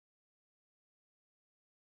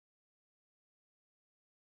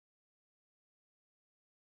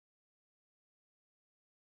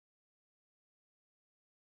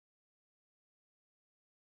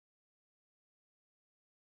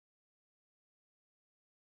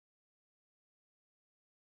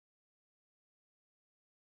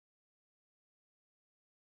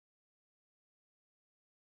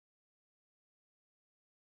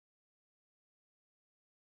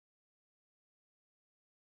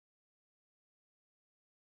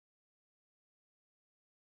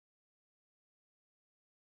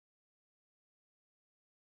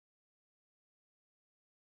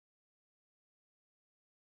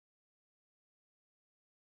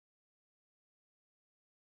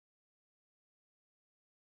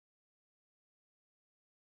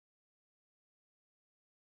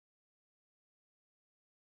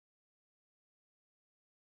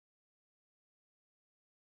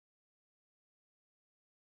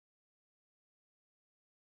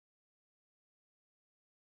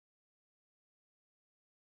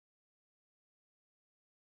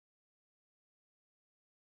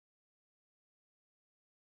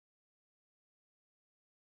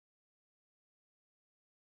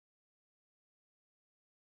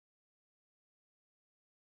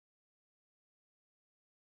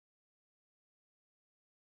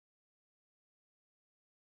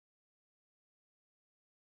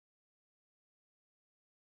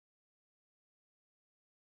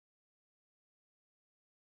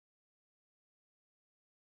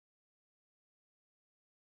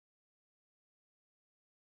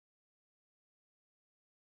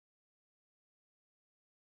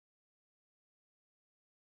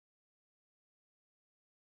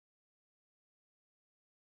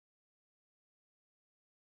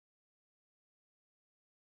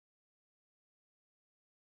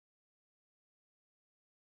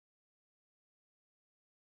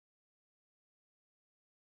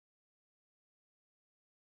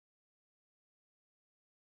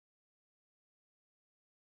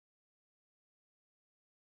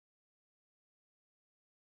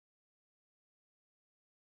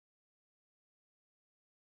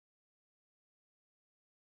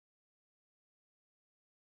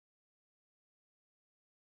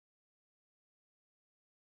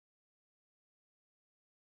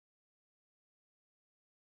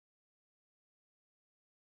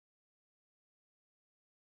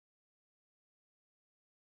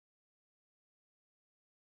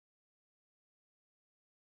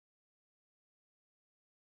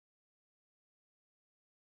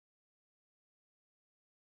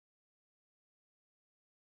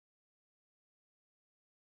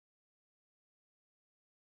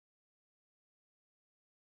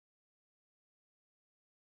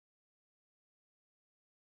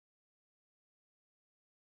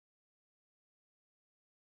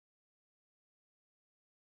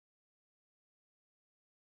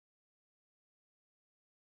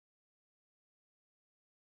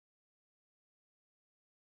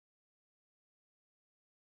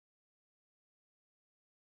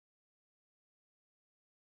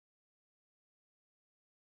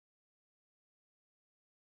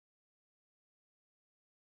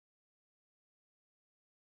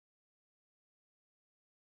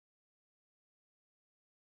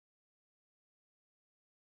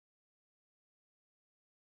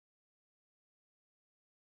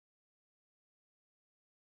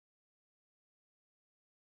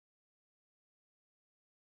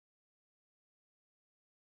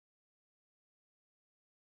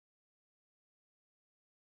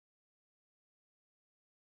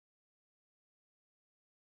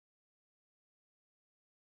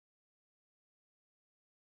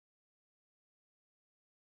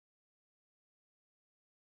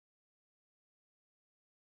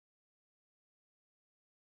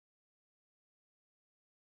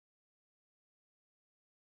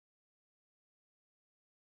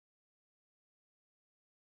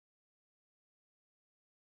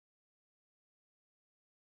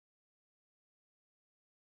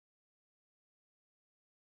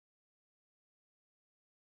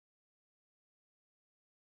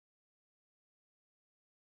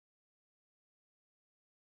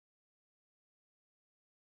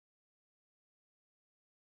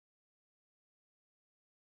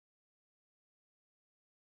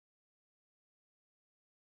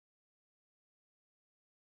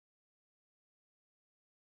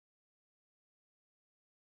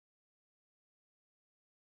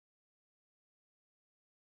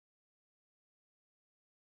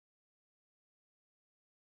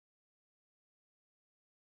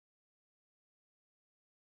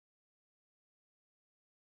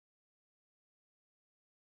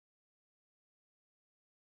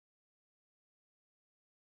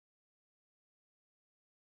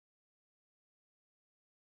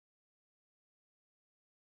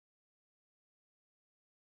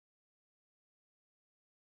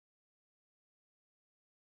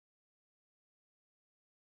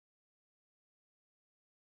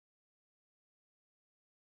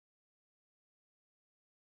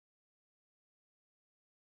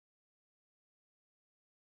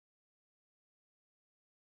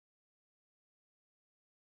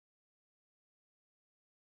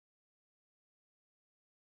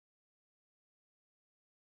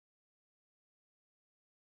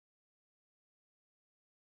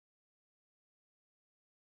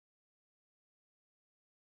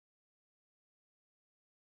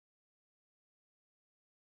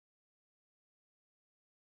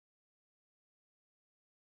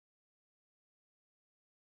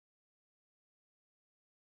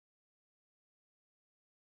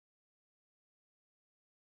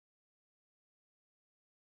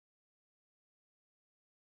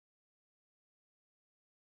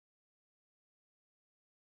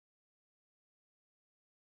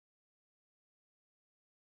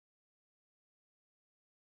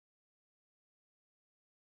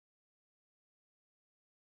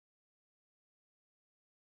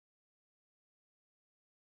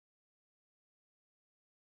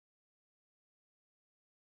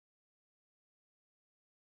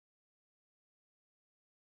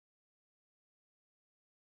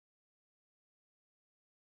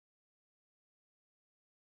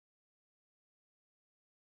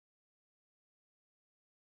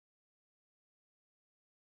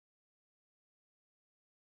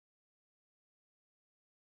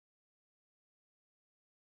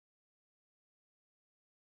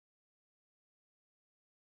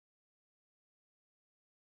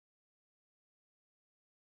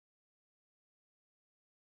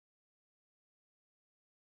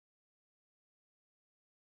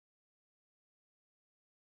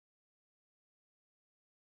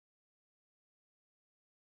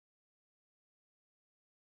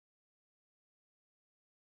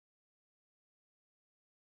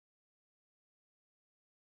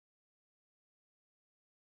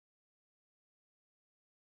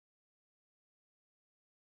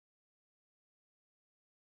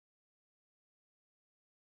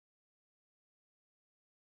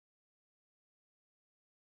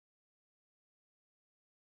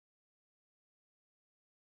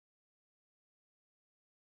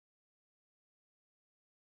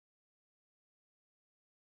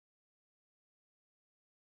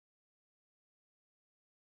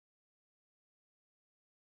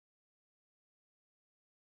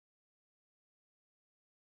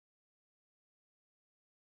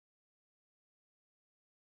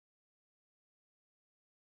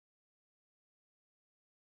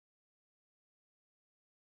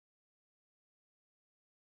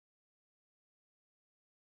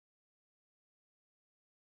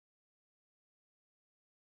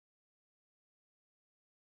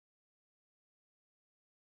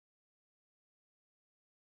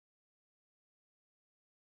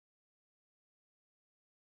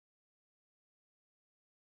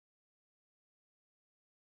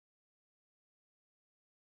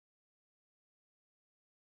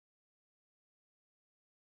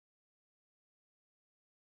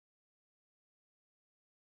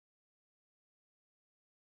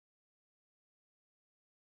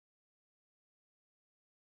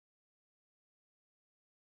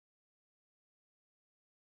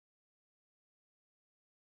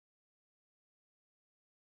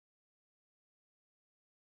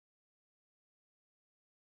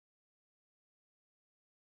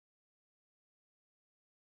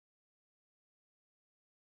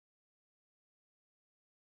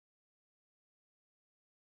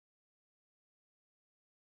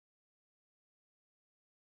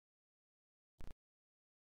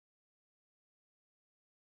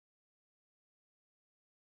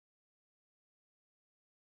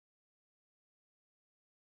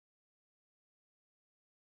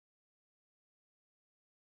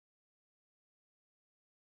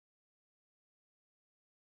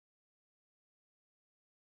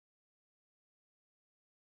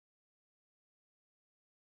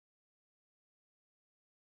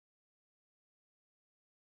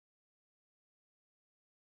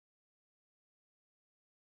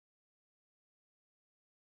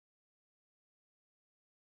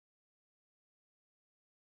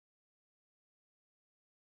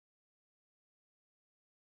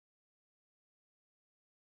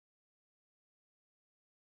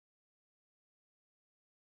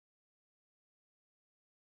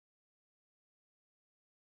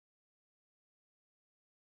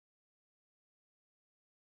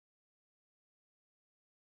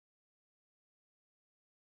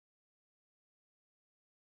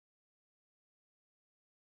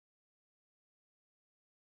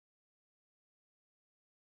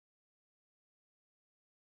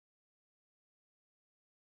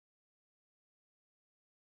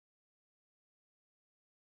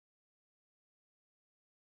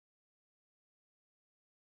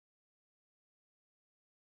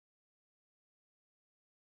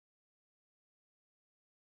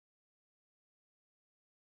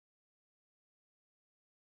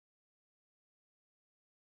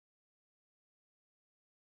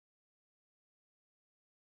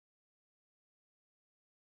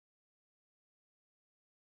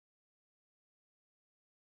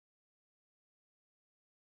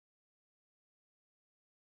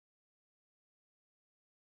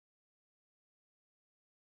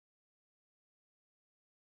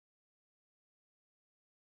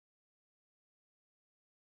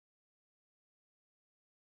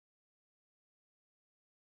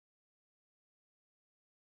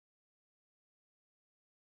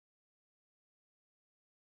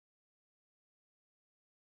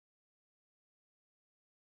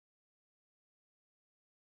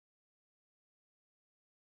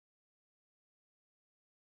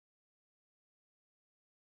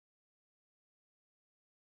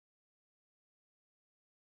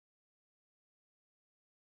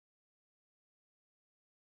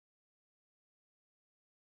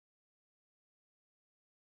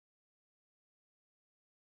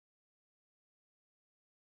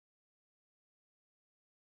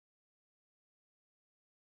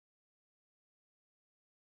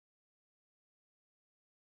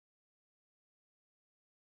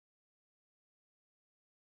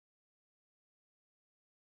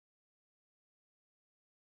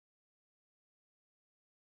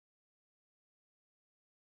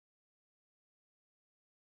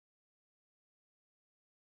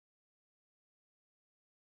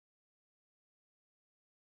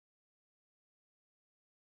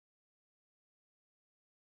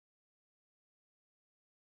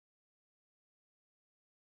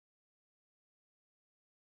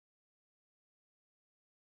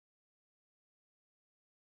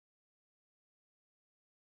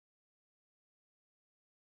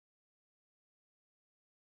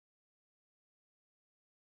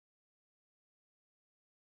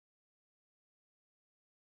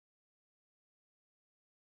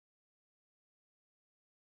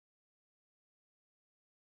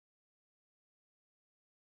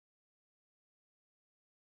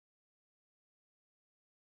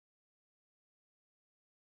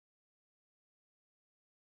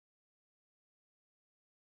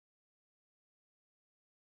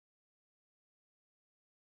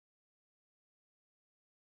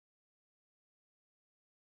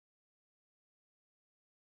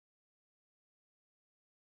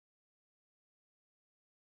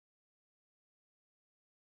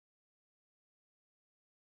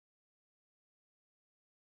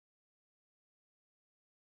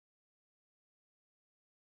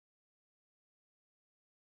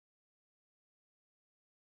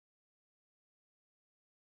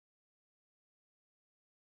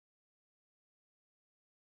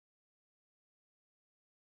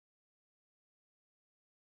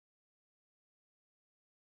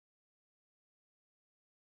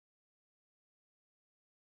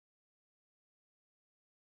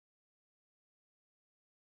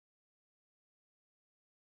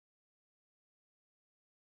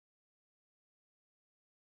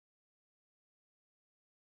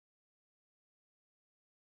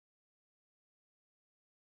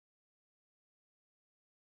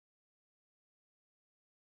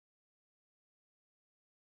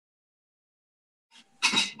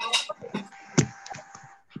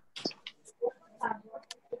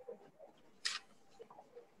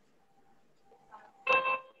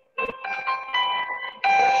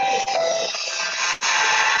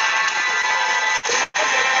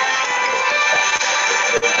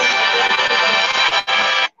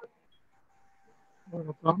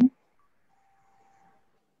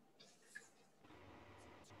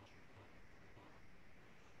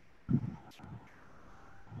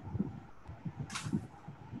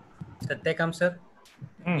Satyakam sir,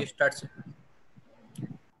 you start, sir.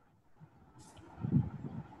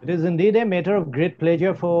 It is indeed a matter of great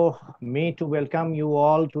pleasure for me to welcome you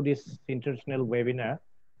all to this international webinar,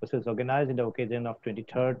 which is organized in the occasion of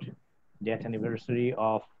 23rd death anniversary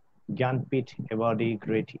of Jnapith Awardee,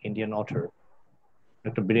 great Indian author,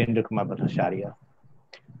 Dr. Birendra Kumar Bhattacharyya.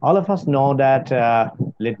 All of us know that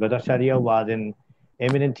late Bhattacharya was an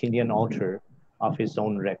eminent Indian author of his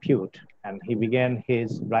own repute, and he began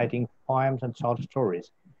his writing poems and short stories.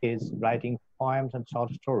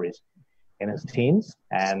 In his teens,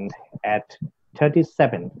 and at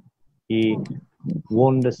 37, he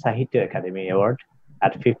won the Sahitya Academy Award.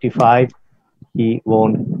 At 55, he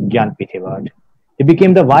won Jnapith Award. He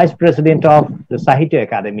became the vice president of the Sahitya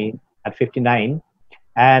Academy at 59,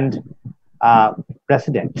 and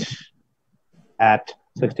president at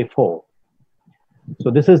 64. So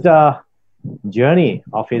this is the journey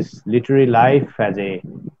of his literary life as a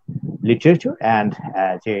literature and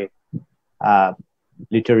as a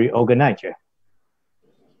literary organizer.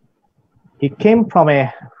 He came from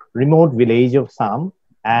a remote village of Assam,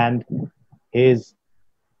 and his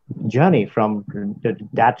journey from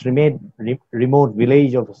that remote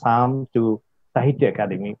village of Assam to Sahitya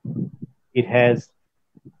Academy, it has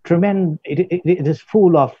tremendous. It is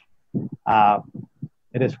full of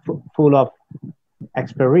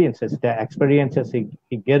experiences. The experiences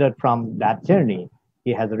he gathered from that journey,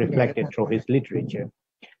 he has reflected through his literature.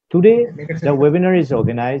 Today, the webinar is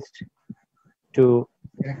organized to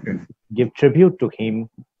give tribute to him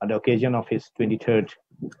on the occasion of his 23rd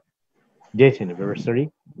death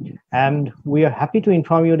anniversary. And we are happy to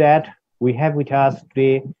inform you that we have with us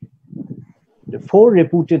today the 4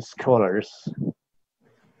 reputed scholars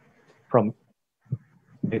from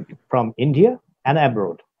India and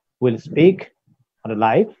abroad will speak on the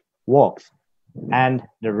life, works, and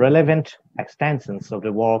the relevant extensions of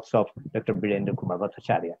the works of Dr. Birendra Kumar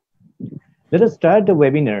Bhattacharyya. Let us start the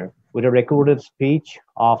webinar with a recorded speech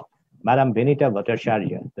of Madam Jnapith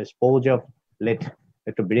Bhattacharya, the spouse of late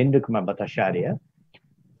Dr. Birendra Kumar Bhattacharya,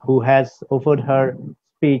 who has offered her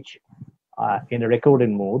speech in a recorded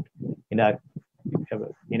mode in a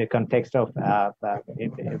context of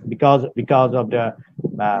because of the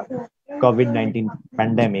COVID-19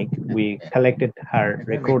 pandemic. We collected her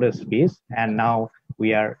recorded speech, and now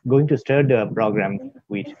we are going to start the program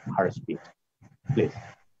with her speech. Please.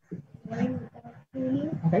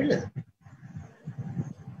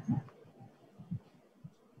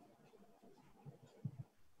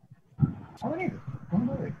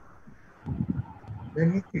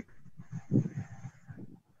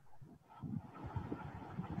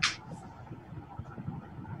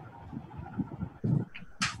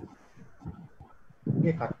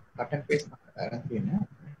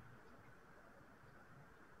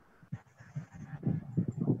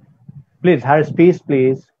 Please, her speech,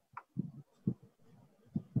 please.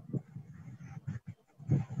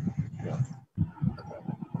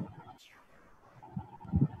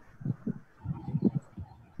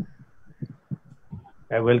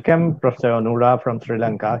 I welcome Professor Anura from Sri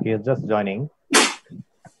Lanka. He is just joining.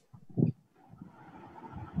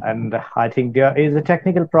 And I think there is a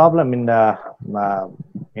technical problem in the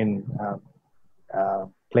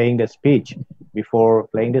playing the speech. Before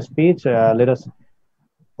playing the speech, let us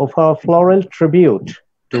offer a floral tribute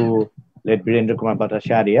to late Birendra Kumar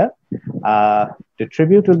Bhattacharya. The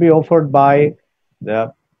tribute will be offered by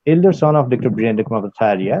the elder son of Dr. Birendra Kumar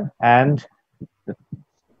Bhattacharya and the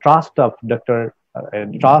trust of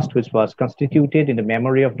trust which was constituted in the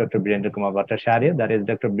memory of Dr. Birendra Kumar Bhattacharya, that is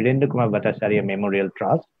Dr. Birendra Kumar Bhattacharya Memorial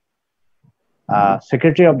Trust.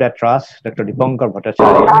 Secretary of that trust, Dr. Dipankar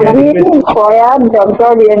Bhattacharya.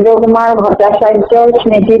 Dr. Birendra Kumar Bhattacharya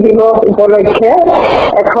Smriti Divas উপলক্ষে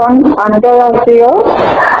এখন আন্তঃৰাষ্ট্ৰীয়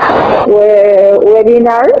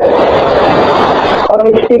webinar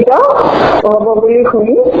অনুষ্ঠিত হ'ব বুলি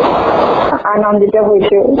শুনি আনন্দিত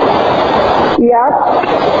হৈছোঁ। ইয়াত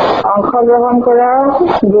অংশগ্ৰহণ কৰা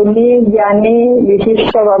গুণী জ্ঞানী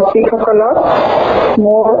বিশিষ্ট ব্যক্তিসকলক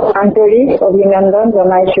মোৰ আন্তৰিক অভিনন্দন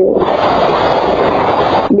জনাইছোঁ।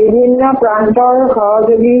 বিভিন্ন প্ৰান্তৰ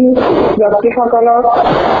সহযোগী ব্যক্তিসকলক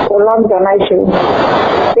ওলগ জনাইছোঁ।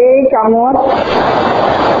 এই কামত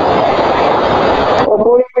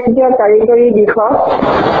অপৰিহাৰ্য কাৰিকৰী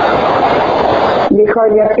বিষয়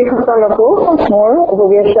ব্যক্তিসকলকো মোৰ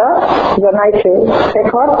শুভেচ্ছা জনাইছোঁ।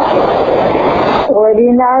 শেষত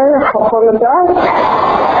ৱেবিনাৰ সফলতা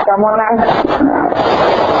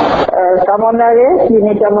কামনাৰে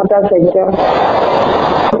জনপ্ৰিয় ভট্টাচাৰ্য।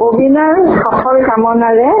 অভিনয় সফল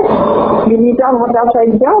কামনাৰে বিনীতা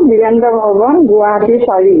ভট্টাচাৰ্য বীৰেন্দ্ৰ ভৱন Guwahati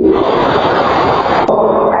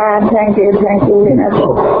 4 thank you very much.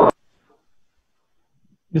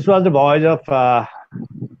 This was the voice of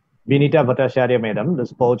Binita Bhattacharya madam, the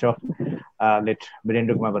spouse of late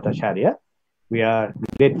Birendra Kumar Bhattacharya. We are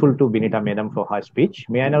grateful to Binita madam for her speech.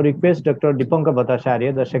 May I now request Dr. Dipankar Bhattacharya,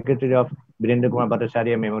 the secretary of Birendra Kumar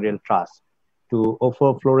Bhattacharya Memorial Trust, to offer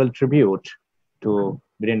floral tribute to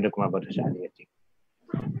Birendra Kumar Bhattacharya.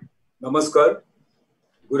 Namaskar.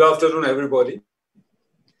 Good afternoon, everybody.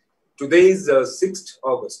 Today is 6th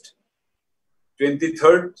August,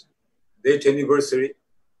 23rd date anniversary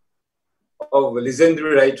of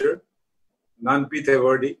legendary writer, Jnapith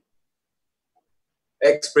Awardee,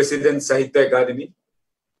 ex-president Sahitya Academy,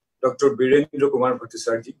 Dr. Birendra Kumar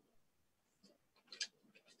Bhattacharyya.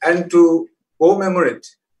 And to commemorate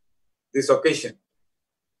this occasion,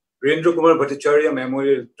 Birendra Kumar Bhattacharya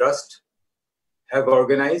Memorial Trust have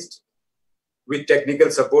organized, with technical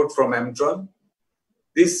support from Amtron,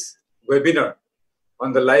 this webinar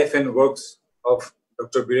on the life and works of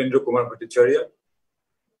Dr. Birendra Kumar Bhattacharya.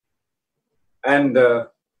 And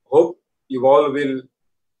hope you all will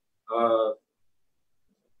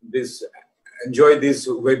enjoy this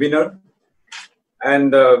webinar. And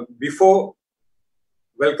before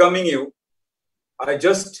welcoming you, I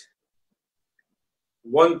just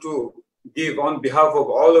want to give, on behalf of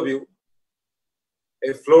all of you,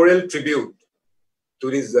 a floral tribute to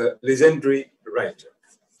this legendary writer.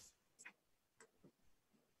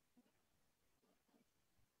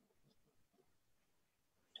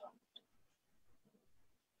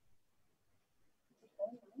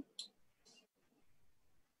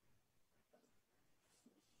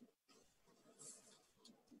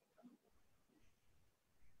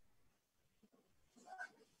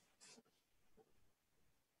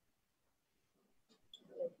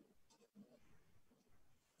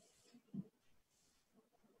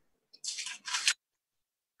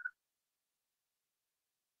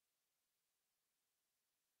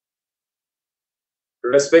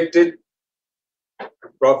 Respected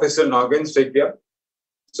Professor Organised,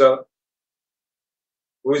 sir,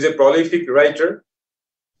 who is a prolific writer,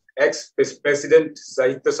 ex-president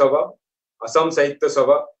Sahitya Sabha, Assam Sahitya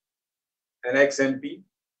Sabha, and ex-MP.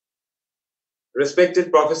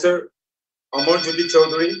 Respected Professor Amarjyoti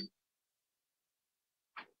Chaudhary,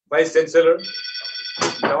 Vice Chancellor,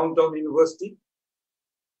 Downtown University.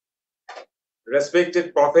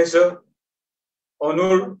 Respected Professor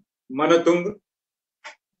Onur Manatung,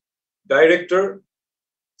 Director,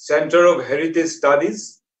 Center of Heritage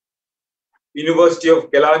Studies, University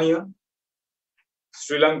of Kelaniya,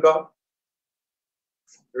 Sri Lanka.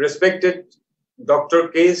 Respected Dr.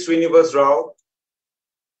 K. Srinivas Rao,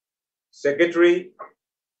 Secretary,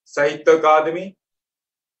 Sahitya Academy.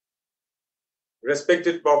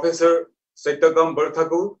 Respected Professor Satyakam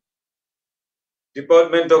Barthakur,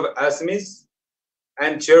 Department of Assamese,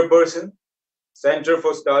 and Chairperson, Center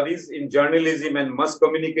for Studies in Journalism and Mass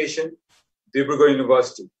Communication, Dibrugarh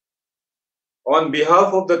University. On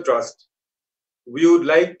behalf of the Trust, we would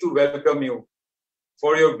like to welcome you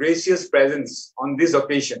for your gracious presence on this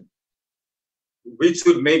occasion, which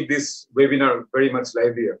would make this webinar very much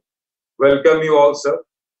livelier. Welcome you all, sir.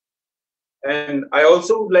 And I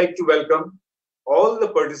also would like to welcome all the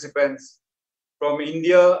participants from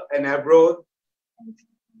India and abroad,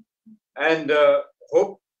 and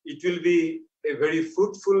hope it will be a very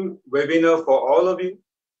fruitful webinar for all of you,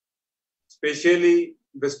 especially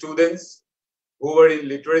the students who are in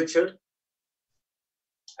literature,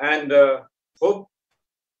 and hope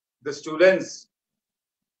the students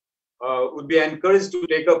would be encouraged to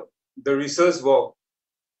take up the research work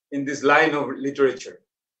in this line of literature.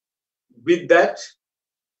 With that,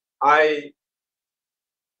 I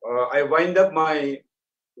wind up my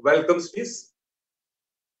welcome speech.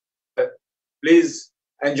 Please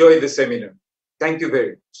enjoy the seminar. Thank you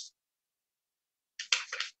very much.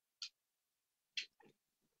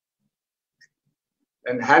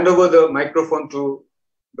 And hand over the microphone to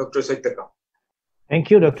Dr. Satyakam. Thank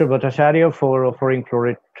you, Dr. Bhattacharya, for offering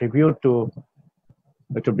floral tribute to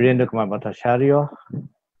Dr. Birendra Kumar Bhattacharya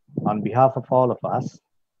on behalf of all of us.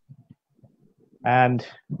 And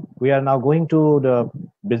we are now going to the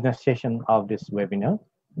business session of this webinar.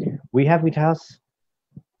 We have with us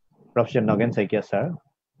Professor Nagen Saikia, sir,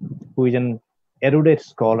 who is an erudite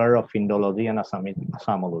scholar of Indology and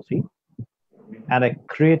Assamology, and a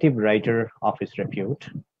creative writer of his repute.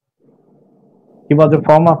 He was the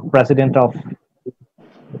former professor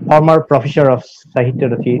of Sahitya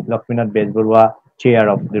Rathi Lakshminath Bezbarua Chair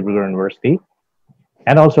of Dibrugarh University,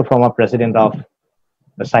 and also former president of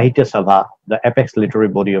the Sahitya Sabha, the apex literary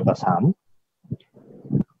body of Assam.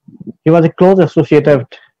 He was a close associate of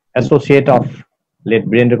late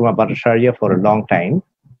Birendra Kumar Bhattacharyya for a long time,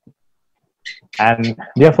 and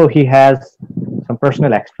therefore he has some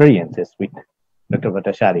personal experiences with Dr.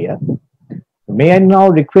 Bhattacharya. May I now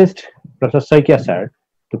request Professor Saikia sir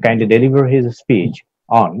to kindly deliver his speech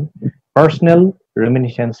on personal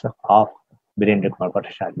reminiscence of Birendra Kumar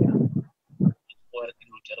Bhattacharya.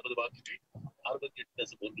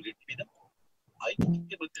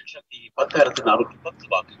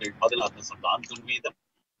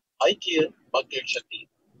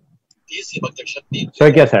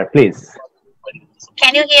 Saikia sir, please.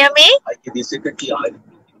 Can you hear me?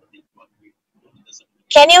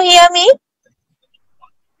 Can you hear me?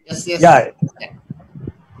 Yes, yes. Yeah,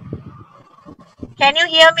 Can you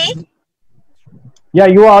hear me? yeah,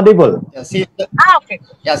 you are audible. Yeah, she is the, Okay.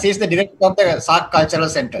 yeah, she is the director of the SAC Cultural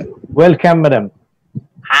Center. Welcome, madam.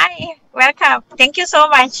 Hi, welcome. Thank you so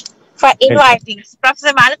much for inviting.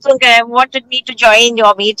 Professor Malatunga wanted me to join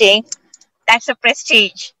your meeting. That's a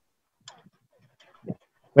prestige.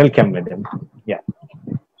 Welcome, madam. Yeah.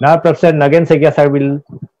 Now, Professor Nagen Saikia sir will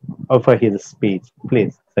offer his speech.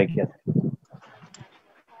 Please, Saikia sir.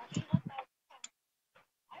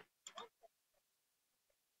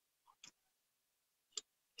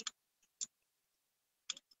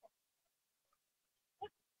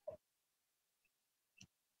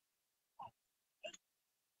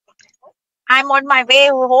 I'm on my way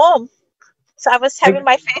home. So I was having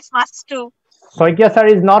my face mask too. Saikia sir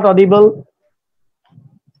is not audible.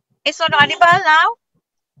 It's not audible now?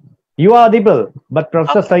 You are audible, but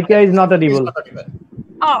Professor Saikia is not She is audible. not audible.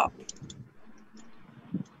 Oh,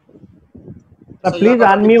 Sir, So you please are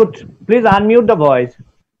not audible. unmute. Please unmute the voice.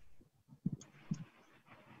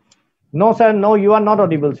 No, sir. No, you are not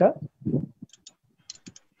audible, sir.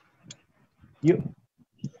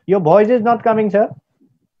 Your voice is not coming, sir.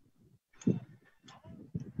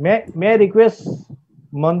 May I request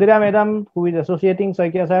Mandira madam, who is associating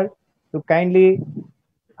Saikia sir, to kindly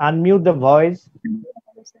unmute the voice.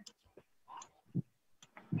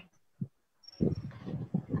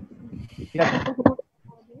 Yes.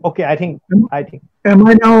 Okay, I think. Am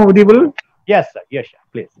I now audible? Yes, sir. Yes, sir.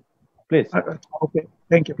 Please. Okay,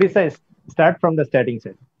 thank you. Please, sir, start from the starting,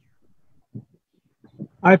 sir.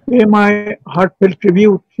 I pay my heartfelt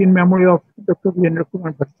tribute in memory of Dr. Birendra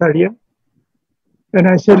Kumar Bhattacharyya, and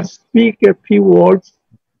I shall speak a few words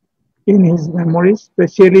in his memory,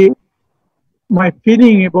 especially my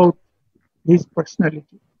feeling about his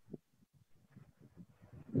personality.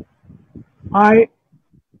 I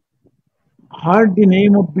heard the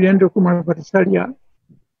name of Birendra Kumar Bhattacharyya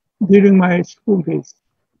during my school days,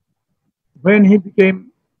 when he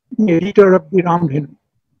became the editor of the Ramdhenu,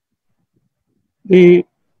 the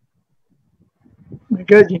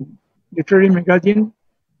magazine, literary magazine,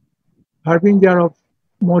 harbinger of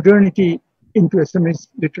modernity into Assamese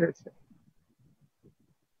literature.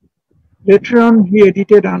 Later on, he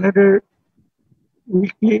edited another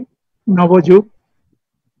weekly, Navajug.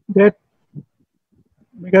 That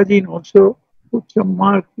magazine also put some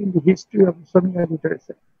mark in the history of Assamese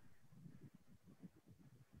literature.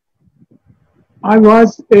 I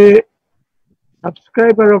was a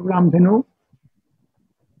subscriber of Ramdhenu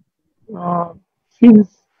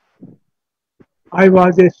since I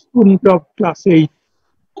was a student of class 8.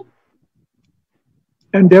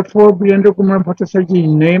 And therefore, Birendra Kumar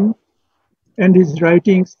Bhattacharya's name and his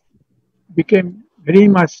writings became very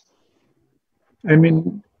much,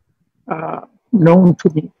 known to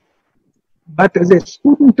me. But as a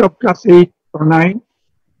student of class 8 or 9,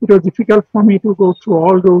 it was difficult for me to go through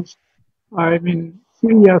all those,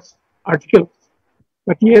 serious articles.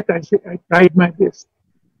 But yet, I tried my best.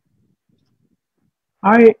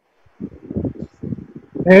 I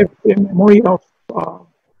have a memory of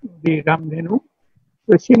the Ramdhenu,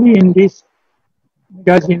 especially in this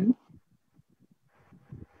magazine,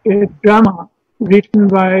 a drama written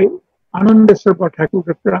by Anandeswar Thakur,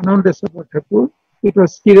 Dr. Anandeswar Thakur. It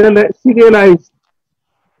was serialized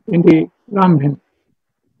in the Ramdhenu.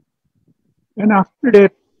 And after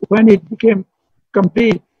that, when it became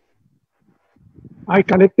complete, I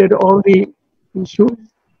collected all the issues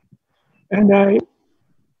and I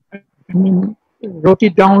wrote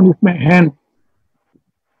it down with my hand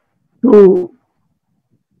to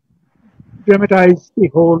dramatize the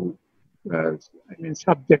whole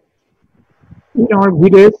subject. In our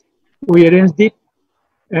village, we arranged it,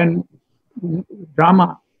 and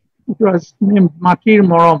drama, it was named Matir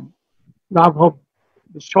Moram, Love of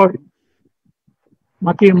the Soil.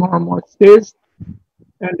 Matir Moram was staged,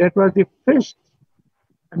 and that was the first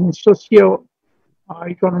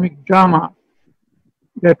socio-economic drama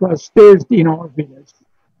that was staged in our village.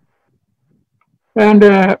 And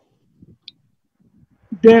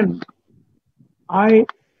then I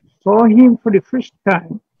saw him for the first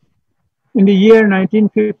time in the year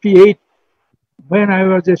 1958 when I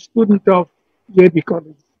was a student of JB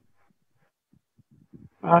College.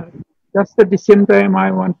 Just at the same time,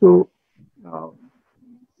 I want to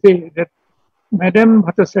say that Madam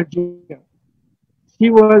Bhattacharyya, she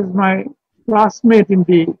was my classmate in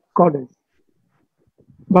the college.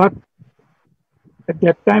 But at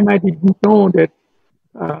that time, I didn't know that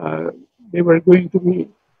they were going to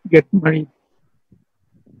get married.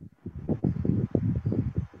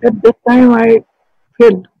 At that time, I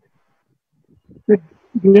felt that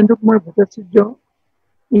Birendra Kumar Bhattacharyya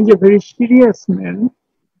is a very serious man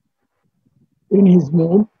in his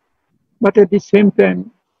mood, but at the same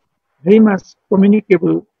time, very much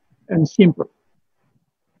communicable and simple.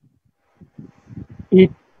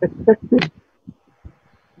 It attracted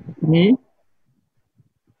me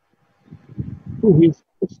to his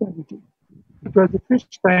personality. It was the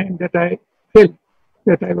first time that I felt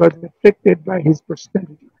that I was attracted by his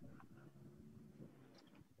personality.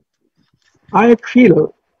 I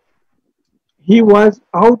feel he was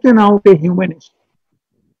out and out a humanist.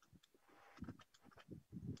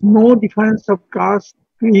 No difference of caste,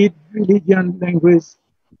 creed, religion, language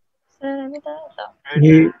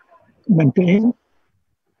he maintained.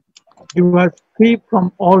 He was free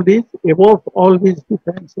from all this, above all these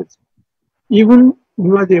differences. Even he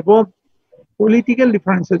was above political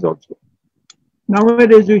differences also.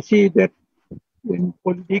 Nowadays we see that in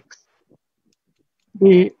politics,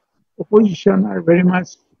 the opposition are very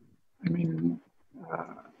much,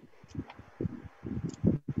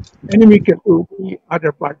 inimical to the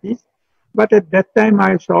other parties. But at that time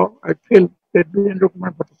I felt that Birendra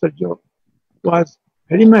Kumar Bhattacharyya was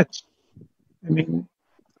very much,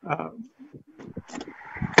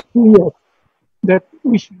 clear that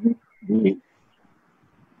we should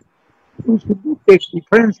take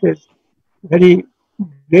differences very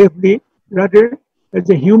gravely. Rather, as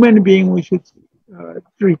a human being, we should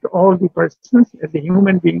treat all the persons as a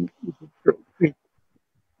human being. We should treat.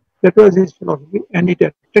 That was his philosophy, and it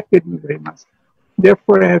attracted me very much.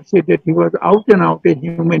 Therefore, I have said that he was out and out a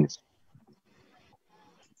humanist.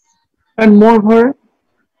 And moreover,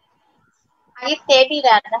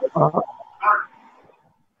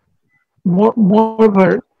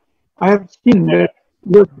 moreover, I have seen that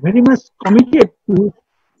he was very much committed to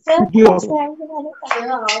ideology.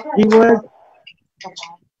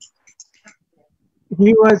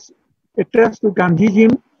 He was attached to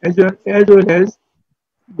Gandhism as well as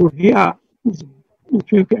Buddhism,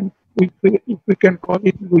 if we can call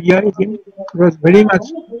it Buddhism. He was very much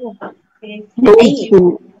close to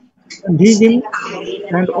Gandhism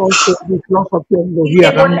and also the philosophy of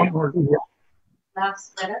Buddhism.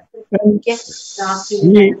 And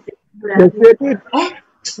he graduated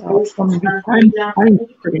from the science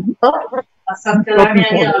stream.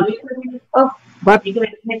 But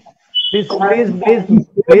Please,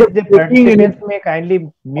 the participants may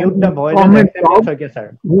kindly mute the voice. Okay,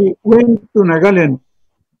 sir. He went to Nagaland,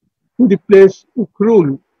 to the place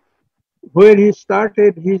Ukrul, where he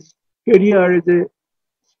started his career as a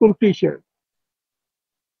school teacher.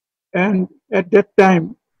 And at that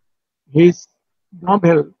time, his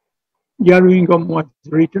novel, Yarwingam, was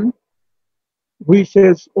written, which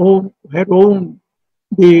had won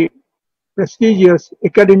the prestigious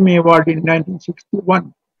Academy Award in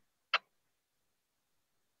 1961.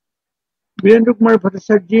 Birendra Kumar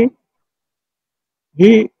Bhattacharyya,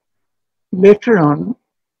 he later on,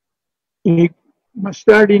 he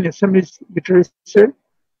mastered in Assamese literature,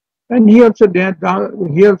 and he also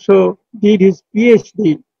did his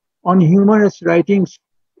PhD on humorous writings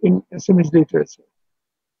in Assamese literature.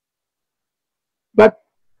 But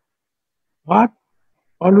what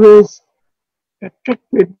always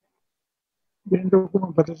attracted Birendra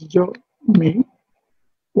Kumar Bhattacharyya me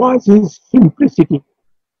was his simplicity.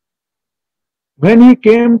 When he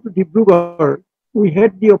came to Dibrugarh, we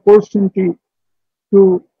had the opportunity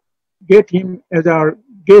to get him as our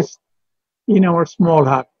guest in our small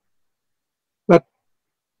hut. But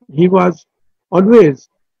he was always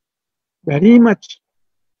very much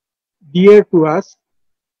dear to us,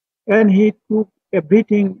 and he took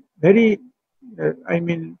everything very,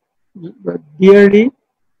 dearly,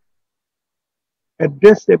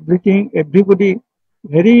 addressed everybody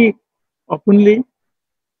very openly,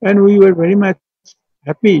 and we were very much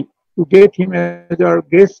happy to get him as our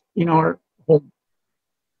guest in our home.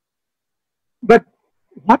 But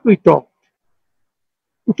what we talked,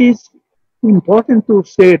 it is important to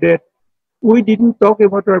say that we didn't talk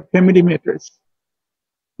about our family matters.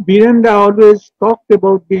 Birendra always talked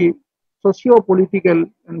about the socio-political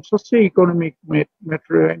and socio-economic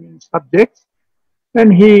matter, subjects,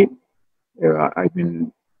 and he,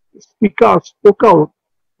 spoke out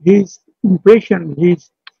his impression,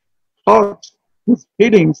 his thoughts, his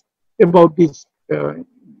feelings about these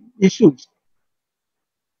issues.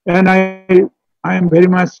 And I am very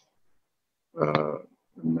much uh,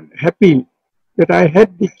 happy that I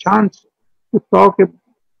had the chance to talk with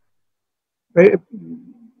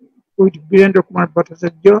Birendra Kumar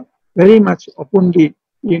Bhattacharyya very much openly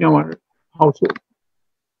in our household.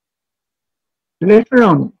 Later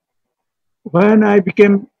on, when I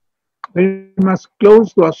became very much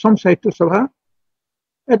close to Assam Sahitya Sabha,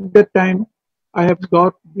 at that time I have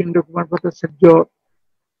got Birendra Kumar Bhattacharyya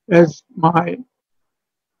as my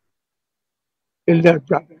elder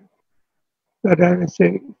brother. That I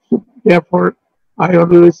say, therefore, I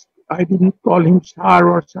didn't call him sir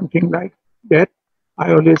or something like that.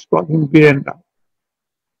 I always call him Birendra.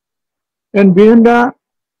 And Birendra,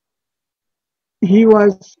 he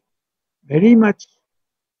was very much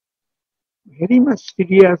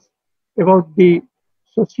serious about the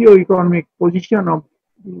socio-economic position of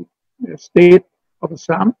the state of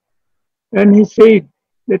Assam. And he said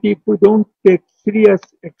that if we don't take serious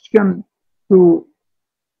action to,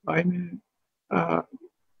 uh,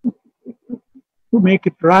 to make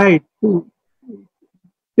it right, to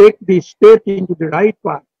take the state into the right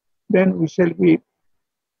path, then we shall be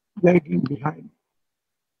lagging behind.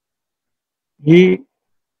 He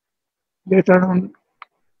later on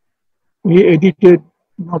he edited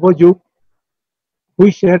Navajug,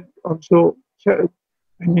 which had also, uh,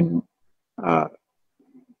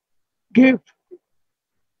 gave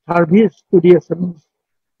service to the Assamese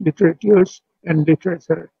literatures and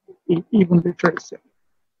literature, even literature,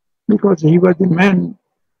 because he was the man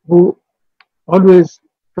who always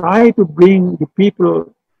tried to bring the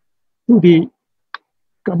people to the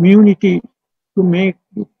community to make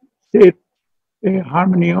the state a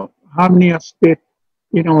harmonious state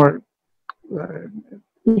in our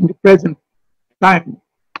in the present time.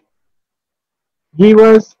 He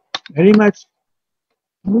was very much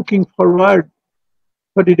looking forward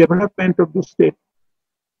for the development of the state.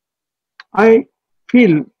 I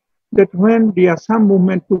feel that when the Assam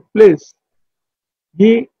movement took place,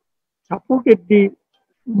 he supported the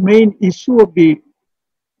main issue of the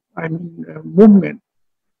movement,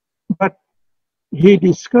 but he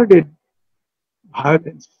discarded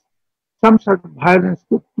violence. Some sort of violence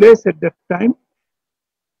took place at that time,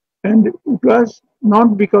 and it was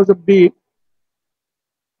not because of the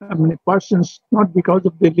persons, not because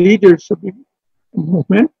of the leaders of the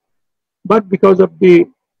movement, but because of the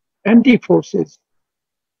anti-forces.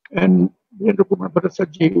 And Birendra Kumar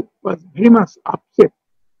Bhattacharyya was very much upset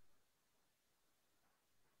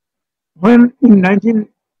when in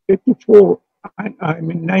 1984,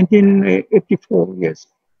 1984, yes,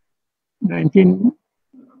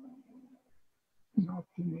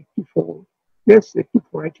 1984, yes,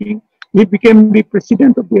 84, I think, he became the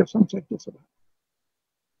president of the Assam Sahitya Sabha.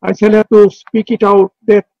 I shall have to speak it out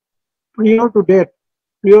that prior to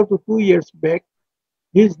 2 years back,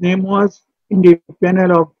 his name was in the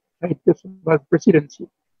panel of Sahitya Sabha's presidency.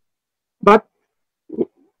 But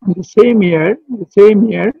in the same year,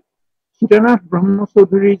 Sitanath Brahma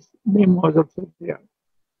Chaudhury's name was also there.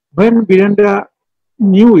 When Birendra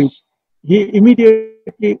knew it, he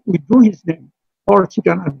immediately withdrew his name for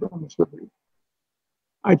Sitanath Brahma Chaudhury.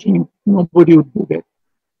 I think nobody would do that.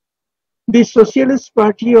 The Socialist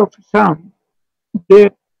Party of Assam,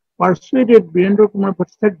 they persuaded Birendra Kumar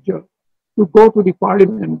Bhattacharyya to go to the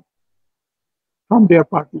parliament from their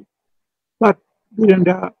party. But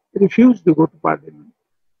Birendra refused to go to parliament.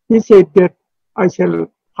 He said that I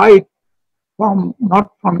shall fight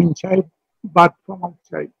not from inside, but from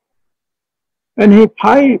outside. And he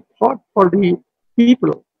fought for the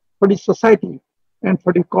people, for the society, and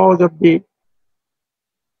for the cause of the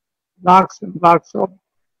lakhs and lakhs of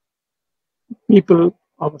people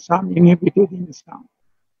of Assam inhabited in Assam.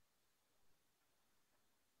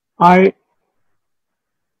 I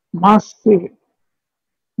must say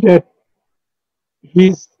that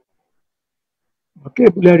his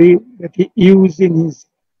vocabulary that he used in his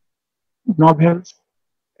novels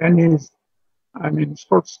and his,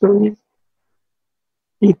 short stories,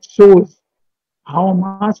 it shows how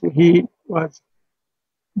much he was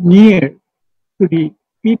near to the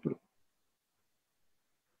people.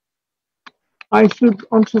 I should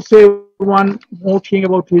also say one more thing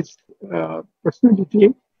about his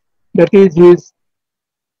personality, that is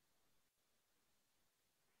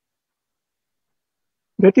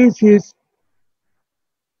his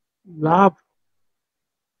love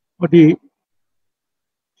for the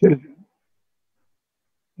children.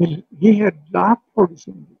 He had love for his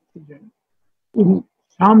children. In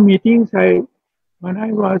some meetings, when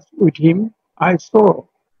I was with him, I felt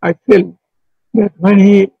that when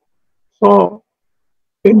he saw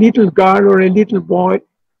a little girl or a little boy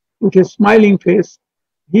with a smiling face,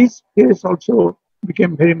 his face also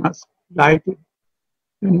became very much lighted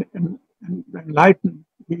and enlightened.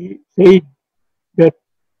 He said that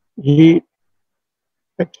he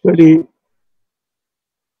actually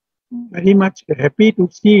very much happy to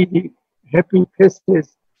see the happy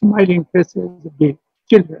faces, smiling faces of the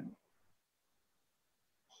children.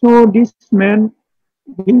 So this man,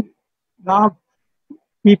 he loved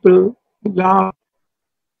people, he loved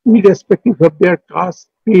irrespective of their caste,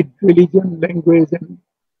 creed, religion, language, and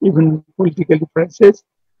even political differences.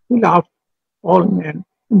 He loved all men.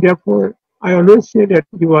 And therefore, I always say that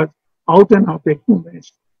he was out and out a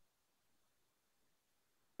humanist.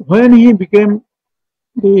 When he became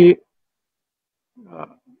the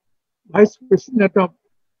vice president of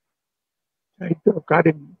Sahitya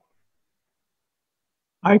Academy,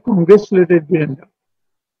 I congratulated Birendra.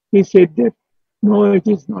 He said that, no, it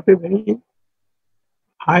is not a very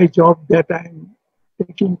high job that I am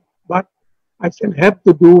taking, but I shall have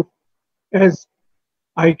to do as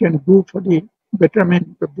I can do for the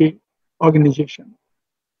betterment of the organization.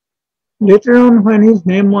 Later on, when his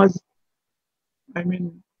name was,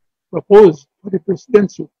 proposed for the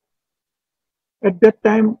presidency, at that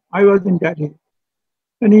time I was in Delhi,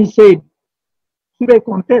 and he said, should I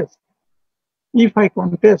contest? If I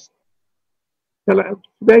contest,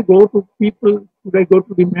 should I go to people, should I go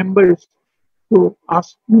to the members to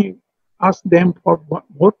ask them for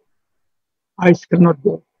vote? I shall not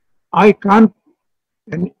go. I can't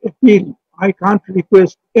appeal, I can't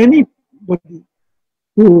request anybody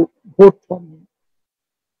to vote for me.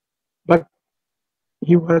 But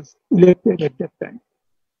he was elected at that time.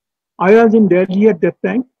 I was in Delhi at that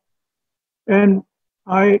time, and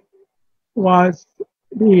I was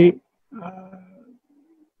the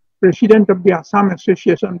president of the Assam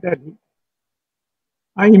Association Delhi.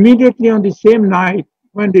 I immediately on the same night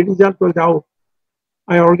when the result was out,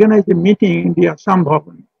 I organized a meeting in the Assam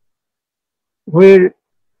Bhavan, where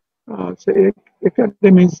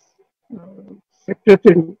Academy's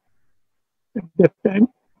secretary at that time,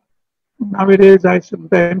 nowadays I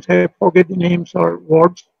sometimes forget the names or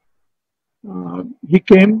words, he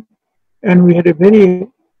came and we had a very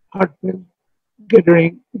heartfelt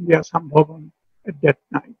gathering in the Assam Bhavan at that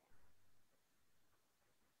night.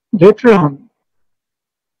 Later on,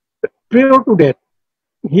 prior to that,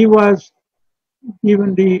 he was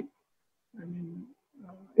given the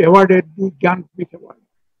awarded the Jnapith Award.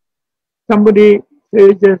 Somebody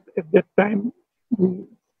says that at that time the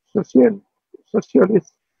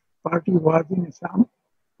socialist party was in Assam,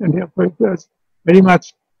 and therefore it was very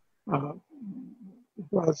much,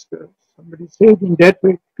 somebody said in that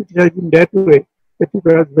way, criticized in that way, that it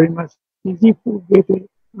was very much easy to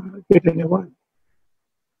get an award.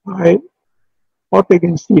 I fought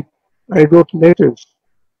against it. I wrote letters.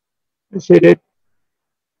 I said that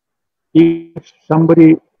if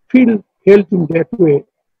somebody felt in that way,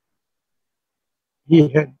 he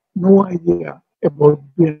had no idea about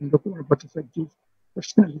Birendra Kumar Bhattacharyya's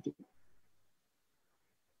personality.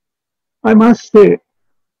 I must say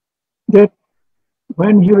that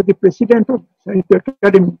when he was the president of Sahitya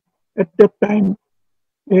Academy, at that time,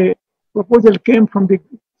 a proposal came from the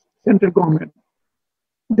central government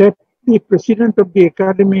that the president of the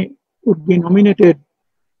academy would be nominated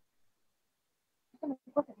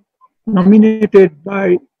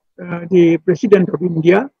by the president of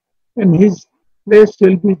India, and his place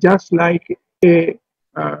will be just like a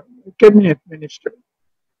cabinet minister.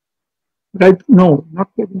 Right? No, not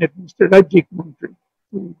cabinet minister, Rajik Mantri,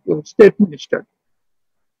 state minister.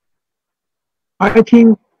 I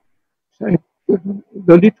think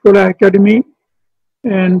Dalit Kala Academy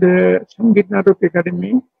and Sangeet Natak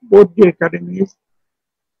Academy, both the academies,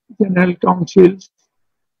 general councils,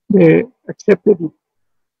 they accepted it.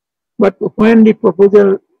 But when the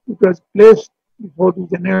proposal was placed before the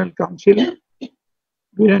General Council,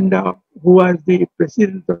 Birendra, who was the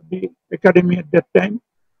president of the academy at that time,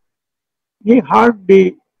 he heard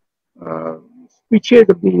the speeches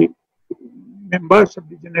of the members of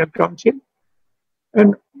the General Council,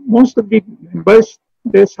 and most of the members,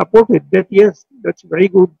 they supported that, yes, that's a very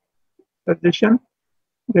good suggestion,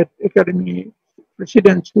 that academy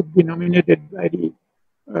president should be nominated by the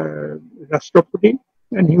Rashtrapati,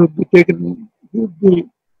 and he would be taken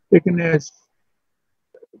as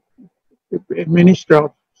a minister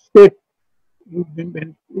of state.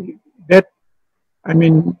 That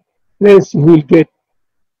place he will get.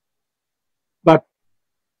 But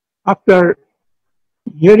after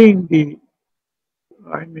hearing the,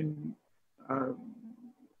 I mean, uh,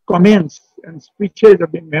 comments and speeches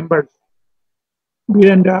of the members,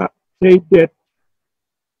 Birendra said that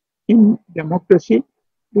in democracy,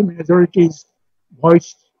 the majority's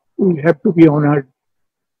voice will have to be honored.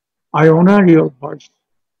 I honor your voice.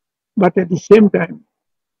 But at the same time,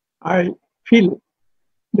 I feel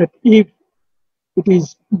that if it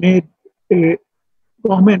is made a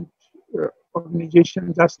government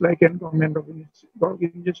organization, just like a government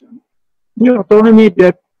organization, the autonomy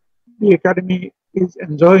that the academy is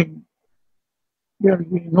enjoying, there will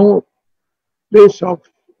be no place of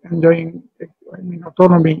enjoying, I mean,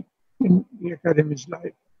 autonomy in the academy's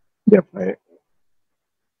life. Therefore,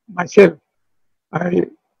 myself, I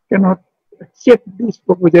cannot accept this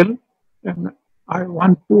proposal, and I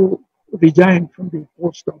want to resign from the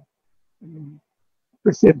post of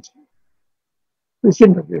president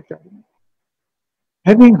of the academy.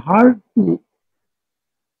 Having heard the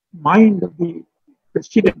mind of the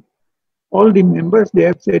president, all the members, they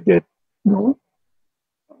have said that, no,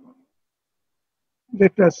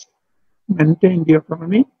 let us maintain the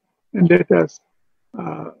autonomy and let us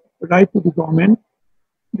write to the government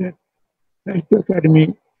that the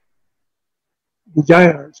academy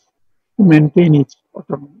desires to maintain its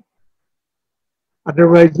autonomy.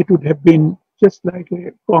 Otherwise, it would have been just like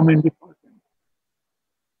a government department.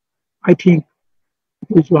 I think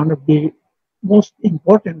it is one of the most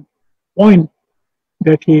important points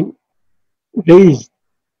that he raised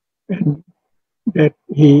and that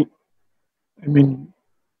he, I mean,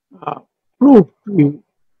 proved to be,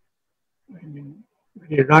 I mean,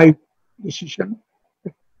 the right decision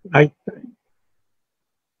at the right time.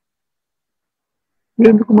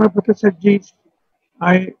 Birendra Kumar Bhattacharyya,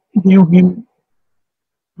 I knew him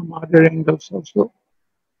from other angles also.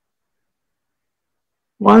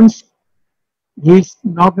 Once his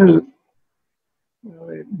novel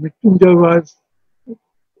Mrityunjay was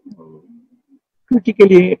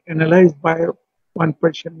critically analyzed by one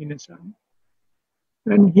person in a son,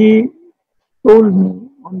 and he told me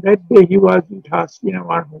on that day he was with us in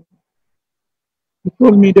our home. He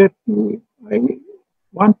told me that I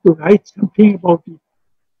want to write something about it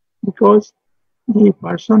because the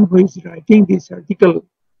person who is writing this article,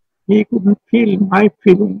 he couldn't feel my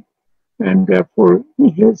feeling, and therefore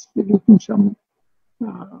he has written some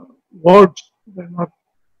words that are not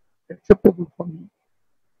acceptable for me.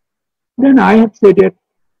 Then I have said that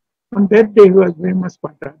on that day he was very much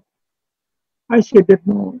perturbed. I said that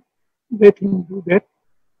no, let him do that,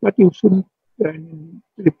 but you shouldn't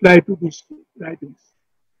reply to these writings.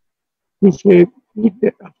 He said,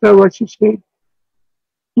 afterwards he said,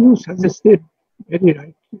 you suggested very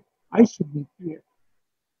rightly, I should be clear.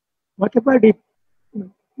 Whatever the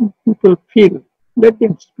people feel, let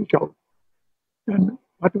them speak out. And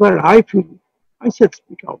whatever I feel, I should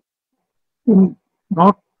speak out.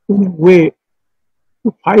 Not in a way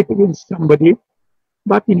to fight against somebody,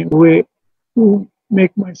 but in a way to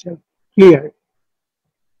make myself clear.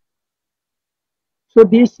 So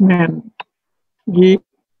this man, he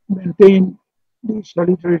maintained the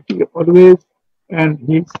solidarity always,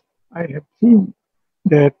 and I have seen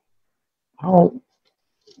that how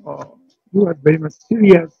he was very much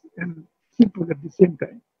serious and simple at the same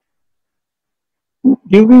time.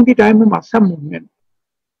 During the time of Assam movement,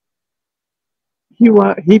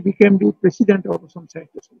 he became the president of Assam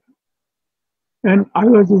Scientific Society, and I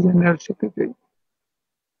was his general secretary.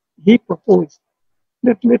 He proposed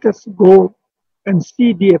that let us go and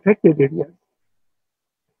see the affected areas.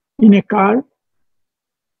 In a car,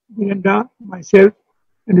 Birendra, myself,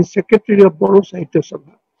 and the secretary of Boro Sahitya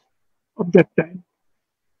Sabha of that time,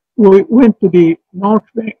 we went to the north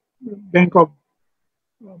bank of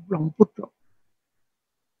Brahmaputra,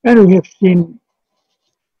 and we have seen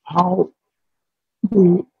how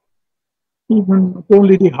even not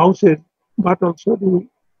only the houses, but also the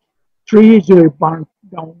trees were burnt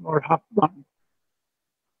down or half burnt.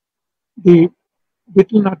 The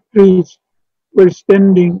betel nut trees were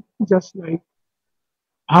standing just like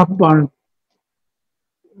half burnt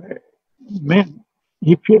men.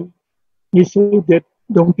 He said that,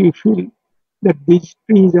 don't you feel that these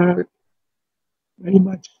trees are very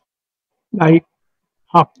much like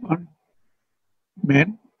half burnt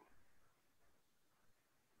men?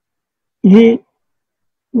 We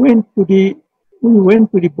went to the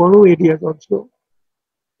Boro areas also,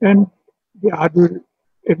 and the other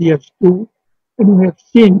areas too, and we have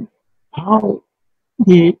seen how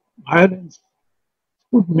the violence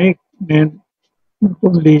would make men not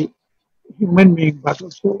only human beings but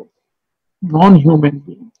also non-human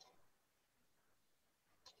beings.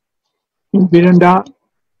 In Birendra,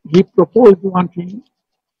 he proposed one thing,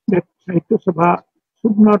 that Sahitya Sabha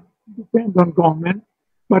should not depend on government,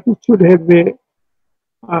 but it should have a,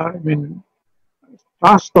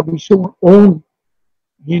 trust of its own.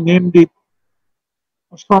 He named it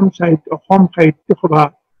Assam Sahitya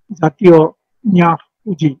Sabha Jatiyo Nyah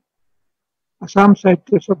Puji, Assam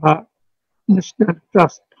Sahitya Sabha National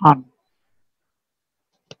Trust Fund.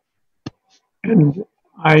 And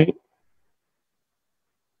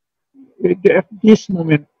at this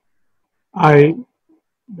moment, I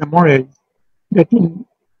memorize that in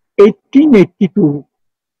 1882,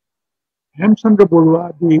 Hemchandra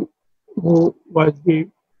Barua, who was the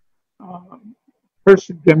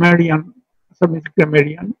first grammarian, Assamese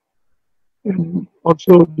grammarian, and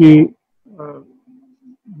also the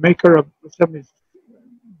maker of Assamese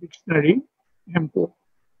dictionary, Hemko,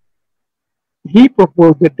 he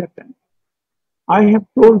proposed at that time. I have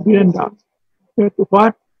told Birendra that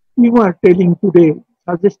what you are telling today,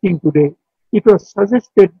 suggesting today, it was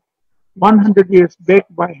suggested 100 years back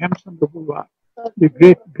by Hemchandra Barua, the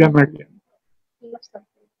great grammarian.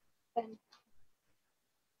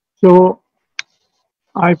 So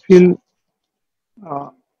I feel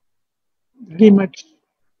very much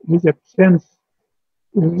his absence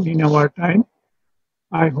in our time.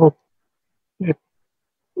 I hope that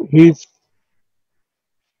his,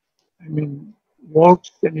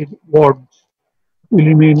 works and his words will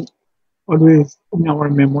remain always in our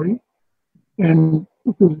memory, and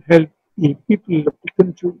it will help the people of the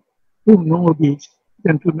country to know this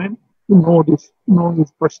gentleman, to know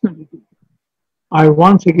his personality. I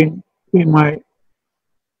once again pay my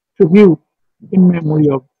tribute in memory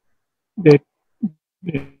of that.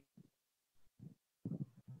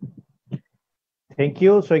 Thank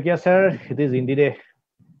you, Soikia sir. It is indeed a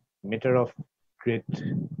matter of great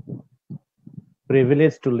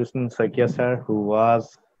privilege to listen to Soikia sir, who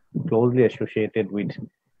was closely associated with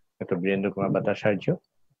Dr. Birendra Kumar Bhattacharyya.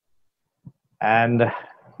 And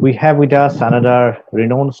we have with us another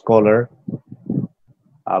renowned scholar,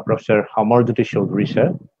 Professor Amarjyoti Chaudhary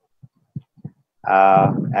sir,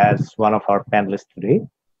 as one of our panelists today.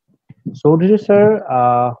 Chaudhary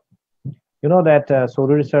sir, you know that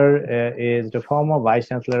Chaudhary sir is the former Vice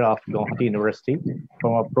Chancellor of Guwahati University,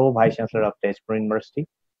 former Pro Vice Chancellor of Tezpur University,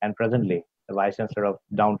 and presently the Vice Chancellor of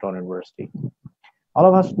Downtown University. All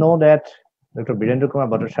of us know that Dr. Birendra Kumar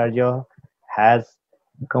Bhattacharyya has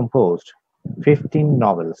composed 15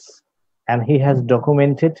 novels, and he has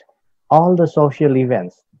documented all the social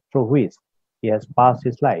events through which he has passed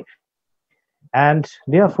his life. And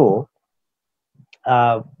therefore,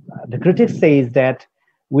 the critics says that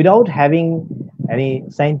without having any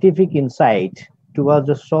scientific insight towards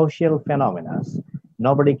the social phenomena,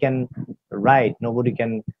 nobody can write, nobody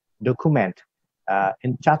can document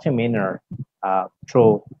in such a manner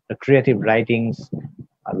through the creative writings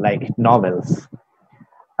like novels.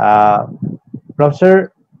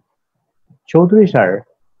 Professor Chaudhary sir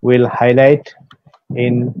will highlight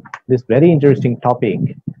in this very interesting topic,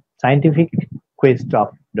 scientific quest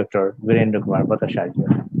of Dr. Birendra Kumar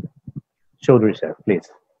Bhattacharyya. Chaudhary sir, please.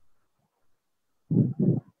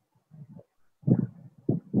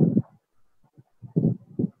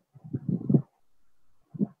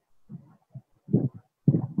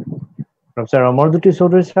 Professor Amarjyoti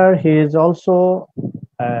Chaudhary sir, he is also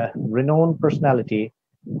a renowned personality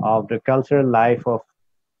of the cultural life of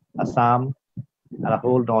Assam and the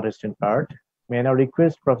whole northeastern part. May I now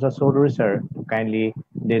request Professor Chaudhary sir to kindly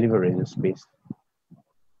deliver his speech.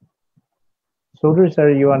 Chaudhary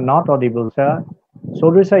sir, you are not audible, sir.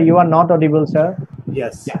 Chaudhary sir, you are not audible, sir.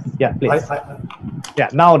 Yes. Yeah, please. Yeah,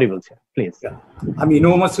 now audible, sir. Please. Yeah. I'm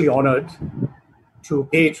enormously honored to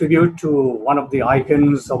pay tribute to one of the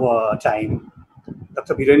icons of our time,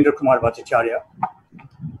 Dr. Birendra Kumar Bhattacharyya.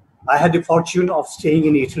 I had the fortune of staying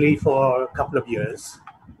in Italy for a couple of years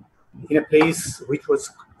in a place which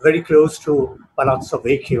was very close to Palazzo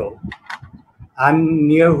Vecchio, and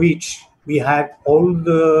near which we had all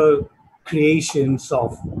the creations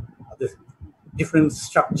of the different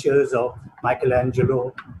structures of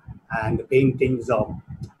Michelangelo and the paintings of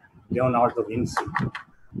Leonardo da Vinci.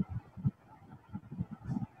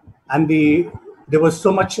 And there was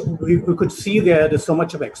so much, we could see there's so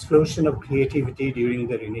much of explosion of creativity during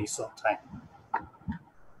the Renaissance time.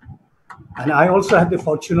 And I also had the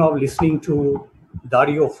fortune of listening to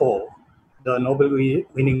Dario Fo, the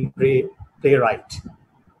Nobel-winning playwright,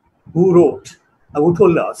 who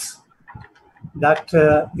told us that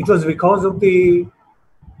it was because of the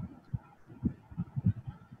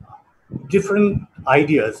different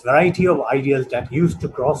ideas, variety of ideas that used to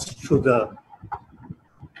cross through the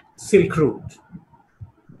Silk Route,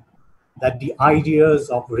 that the ideas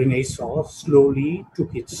of Renaissance slowly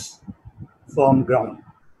took its firm ground.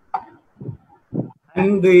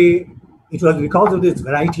 it was because of this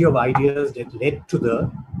variety of ideas that led to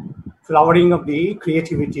the flowering of the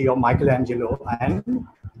creativity of Michelangelo and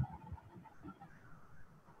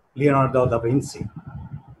Leonardo da Vinci.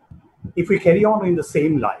 If we carry on in the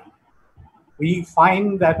same line, we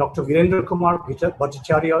find that Dr. Birendra Kumar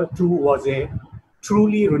Bhattacharyya too was a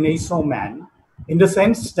truly Renaissance man, in the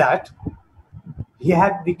sense that he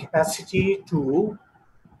had the capacity to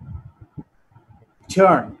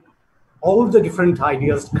turn all the different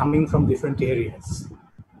ideas coming from different areas.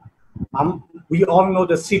 We all know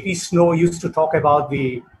that C.P. Snow used to talk about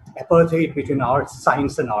the apartheid between arts,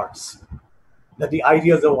 science and arts, that the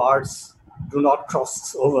ideas of arts do not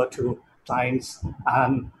cross over to science,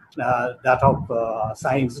 and that of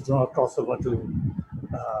science do not cross over to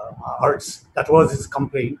arts. That was his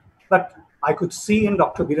complaint. But I could see in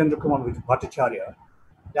Dr. Birendra Kumar Bhattacharyya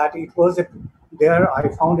that it was there I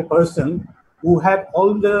found a person who had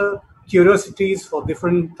all the curiosities for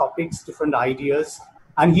different topics, different ideas.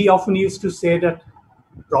 And he often used to say that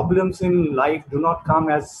problems in life do not come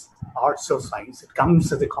as arts or science. It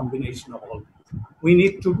comes as a combination of all. We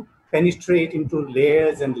need to penetrate into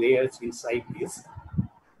layers and layers inside these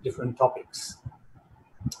different topics.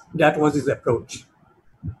 That was his approach.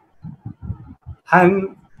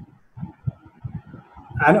 And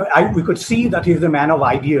we could see that he's a man of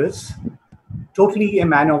ideas, totally a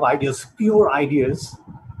man of ideas, pure ideas,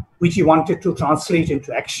 which he wanted to translate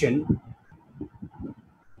into action.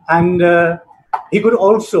 And he could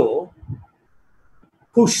also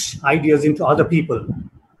push ideas into other people,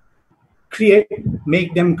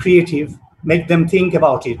 make them creative, make them think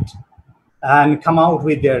about it, and come out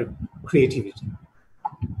with their creativity.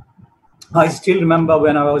 I still remember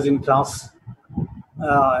when I was in class,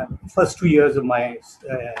 first 2 years of my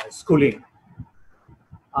schooling,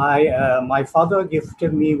 my father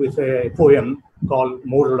gifted me with a poem called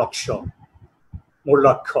Morlakha,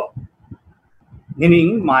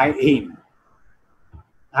 meaning my aim.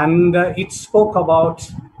 And it spoke about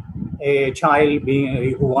a child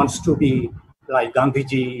who wants to be like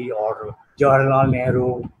Gandhiji or Jawaharlal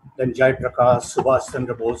Nehru, then Jai Prakash, Subhash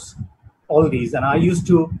Chandra Bose, all these. And I used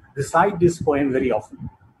to recite this poem very often.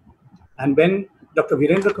 And when Dr.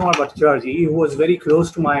 Birendra Kumar Bhattacharyya, who was very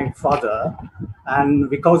close to my father, and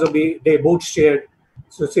because of they both shared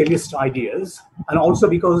socialist ideas, and also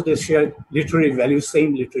because they shared literary values,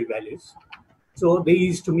 same literary values. So they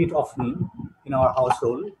used to meet often in our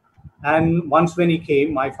household. And once when he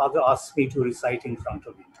came, my father asked me to recite in front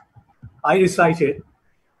of him. I recited.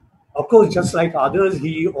 Of course, just like others,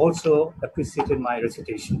 he also appreciated my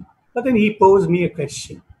recitation. But then he posed me a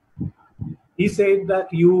question. He said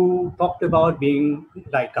that you talked about being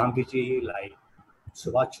like Gandhiji, like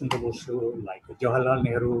Subhash Chandra Bose, like Jawaharlal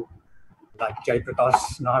Nehru, like Jai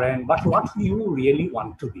Prakash Narayan, but what do you really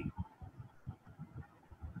want to be?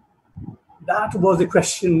 That was a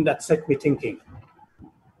question that set me thinking.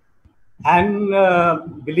 And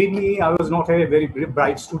believe me, I was not a very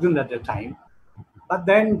bright student at the time. But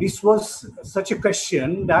then this was such a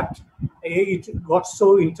question that it got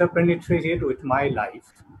so interpenetrated with my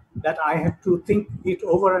life that I had to think it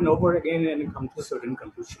over and over again and come to a certain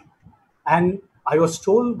conclusion. And I was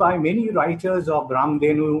told by many writers of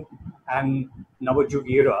Ramdenu and Navajug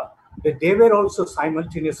era that they were also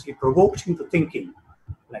simultaneously provoked into thinking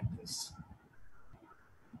like this.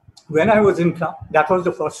 When I was in class, that was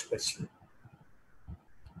the first question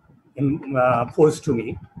posed to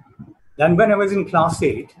me. Then when I was in class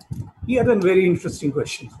 8, he had a very interesting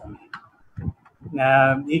question for me.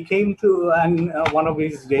 He came to, and one of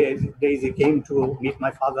his days he came to meet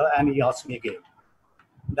my father, and he asked me again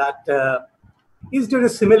that, is there a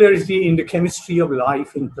similarity in the chemistry of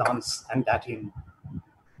life in plants and the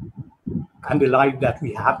life that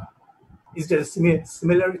we have? Is there a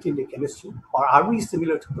similarity in the chemistry, or are we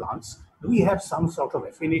similar to plants? Do we have some sort of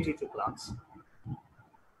affinity to plants?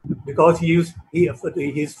 Because his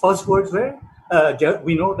first words were,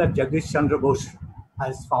 we know that Jagdish Chandra Bose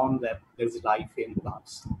has found that there's life in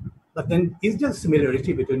plants. But then is there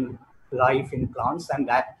similarity between life in plants and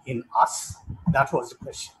that in us? That was the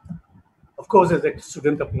question. Of course, as a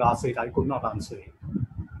student of class 8, I could not answer it.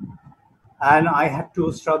 And I had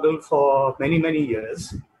to struggle for many, many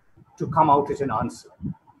years to come out with an answer.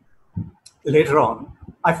 Later on,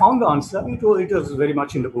 I found the answer. It was very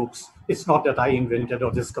much in the books. It's not that I invented or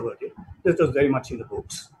discovered it. It was very much in the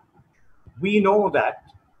books. We know that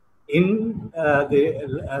in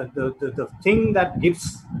the thing that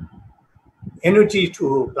gives energy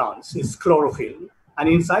to plants is chlorophyll. And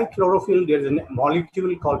inside chlorophyll, there's a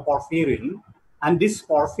molecule called porphyrin. And this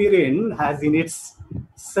porphyrin has in its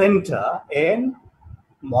center a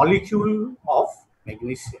molecule of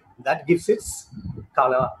magnesium that gives its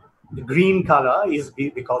color, the green color is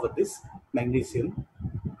because of this magnesium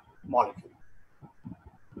molecule.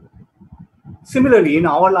 Similarly, in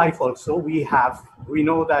our life also, we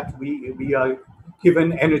know that we are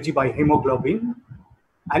given energy by hemoglobin.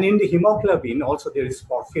 And in the hemoglobin also there is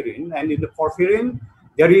porphyrin. And in the porphyrin,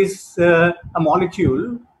 there is a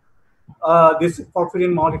molecule, this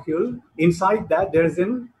porphyrin molecule. Inside that, there is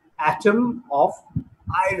an atom of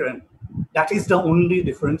iron. That is the only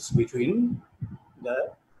difference between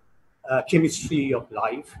the chemistry of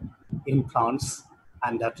life in plants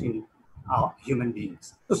and that in human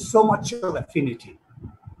beings. So much of affinity.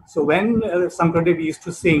 So when Sankardev used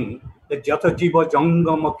to sing the Jata Jiva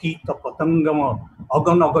Jangama Kita Patangama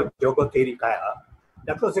Aganaga Jogaterikaya,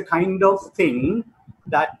 that was a kind of thing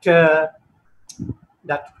that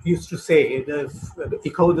that used to say,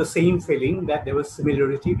 echo the same feeling that there was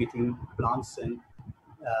similarity between plants and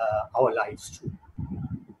our lives too.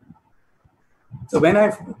 So when I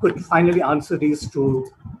could finally answer these to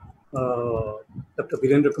Dr.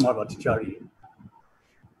 Birendra Kumar Bhattacharyya,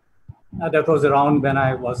 that was around when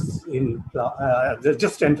I was in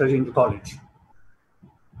just entered into college.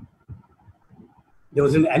 There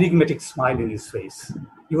was an enigmatic smile in his face.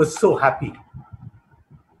 He was so happy.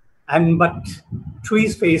 But through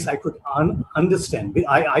his face, I could understand.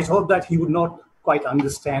 I thought that he would not quite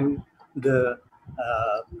understand the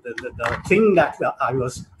thing that I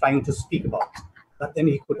was trying to speak about. But then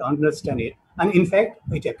he could understand it. And in fact,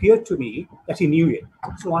 it appeared to me that he knew it.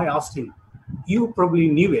 So I asked him, you probably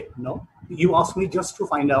knew it, no? You asked me just to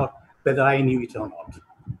find out whether I knew it or not.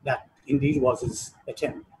 That indeed was his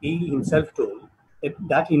attempt. He himself told that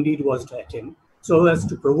that indeed was the attempt, so as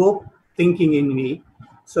to provoke thinking in me,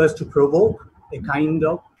 so as to provoke a kind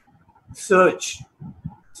of search,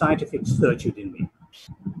 scientific search within me.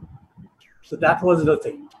 So that was the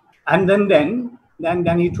thing. And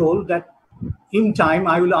then he told that in time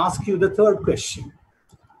I will ask you the third question.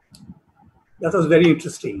 That was very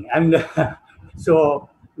interesting. And so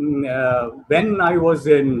when I was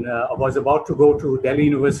about to go to Delhi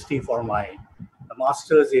University for my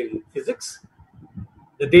master's in physics,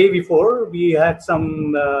 the day before we had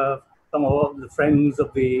some of the friends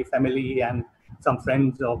of the family and some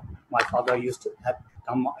friends of my father used to have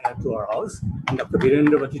come to our house, and Dr.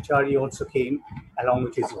 Birendra Bhattacharyya also came along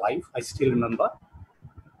with his wife. I still remember.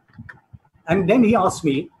 And then he asked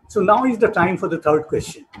me, so now is the time for the third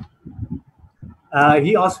question.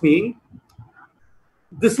 He asked me,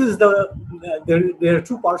 this is there are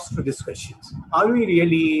two parts to this question. Are we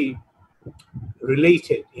really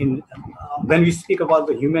related in when we speak about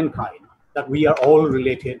the humankind, that we are all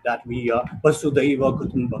related, that we are Vasudhaiva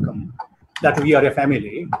Kutumbakam, that we are a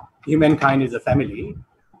family, humankind is a family?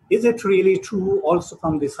 Is it really true also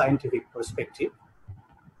from the scientific perspective?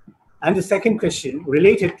 And the second question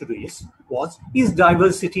related to this was, is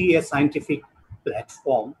diversity a scientific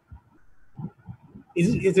platform?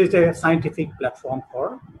 Is it a scientific platform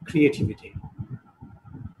for creativity?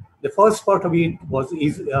 The first part of it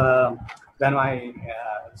is when I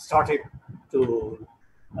started to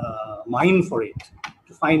mine for it,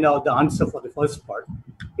 to find out the answer for the first part.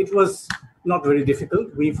 It was not very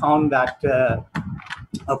difficult. We found that,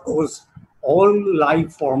 of course, all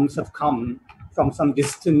life forms have come from some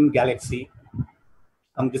distant galaxy,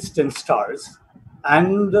 some distant stars,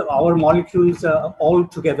 and our molecules are all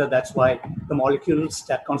together. That's why the molecules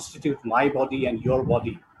that constitute my body and your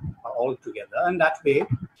body are all together, and that way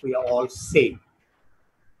we are all same.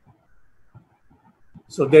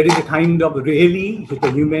 So there is a kind of really,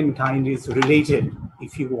 the humankind is related,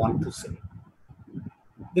 if you want to say.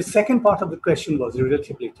 The second part of the question was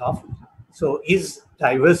relatively tough. So is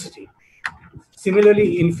diversity?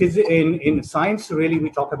 Similarly, in science, really, we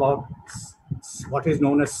talk about what is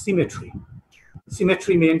known as symmetry.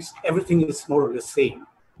 Symmetry means everything is more or less same.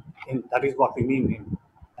 And that is what we mean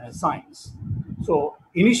in science. So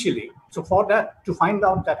initially, for that, to find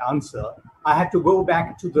out that answer, I had to go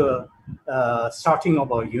back to the starting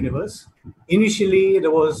of our universe. Initially, there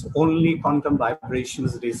was only quantum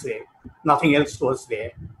vibrations, they say. Nothing else was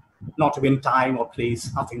there. Not even time or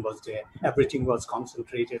place, nothing was there. Everything was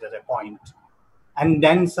concentrated at a point. And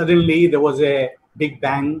then suddenly there was a big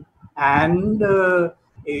bang, and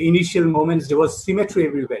initial moments, there was symmetry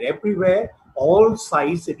everywhere. Everywhere, all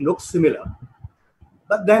sides, it looked similar.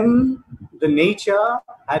 But then the nature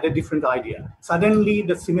had a different idea. Suddenly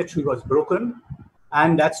the symmetry was broken,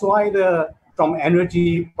 and that's why from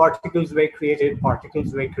energy, particles were created,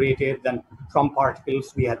 then from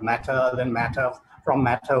particles we had matter, then matter, from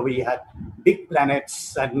matter we had big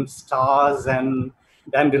planets and stars, and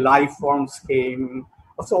then the life forms came.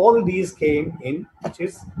 So all these came in,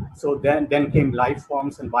 so then came life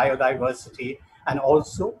forms and biodiversity, and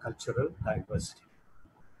also cultural diversity.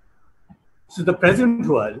 So the present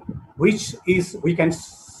world, which is which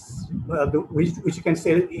you can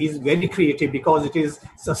say is very creative because it is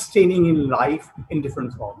sustaining in life in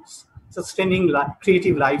different forms, sustaining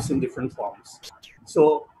creative lives in different forms.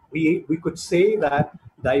 So we could say that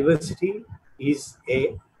diversity is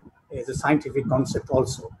a scientific concept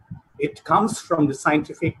also. It comes from the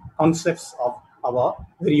scientific concepts of our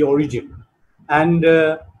very origin. And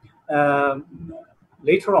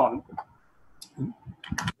later on,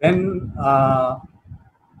 when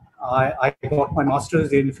I got my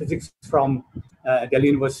master's in physics from Delhi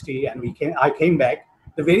University, and I came back.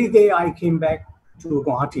 The very day I came back to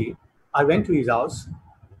Guwahati, I went to his house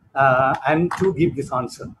and to give this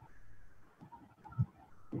answer.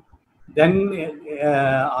 Then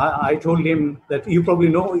I told him that you probably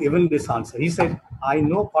know even this answer. He said, I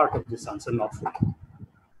know part of this answer, not fully.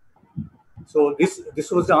 So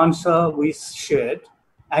this was the answer we shared.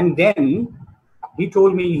 And then he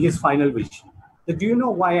told me his final vision. Do you know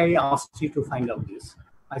why I asked you to find out this?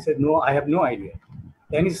 I said, no, I have no idea.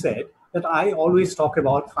 Then he said that I always talk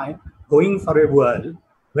about going for a world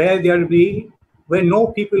where where no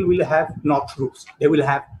people will have not roofs.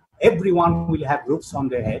 Everyone will have roofs on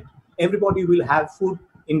their head. Everybody will have food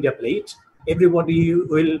in their plate. Everybody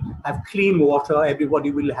will have clean water.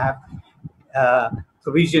 Everybody will have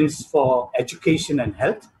provisions for education and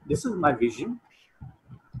health. This is my vision.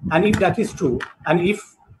 And if that is true, and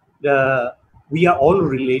if we are all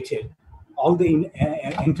related, all the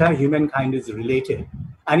entire humankind is related,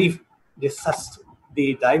 and if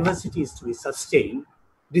the diversity is to be sustained,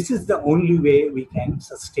 this is the only way we can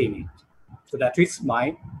sustain it. So that is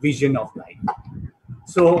my vision of life.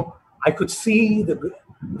 So I could see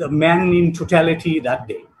the man in totality that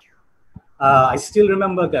day. I still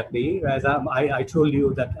remember that day, as I told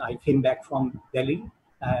you that I came back from Delhi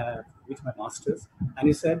with my master's, and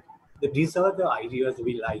he said that these are the ideas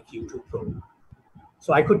we like you to probe.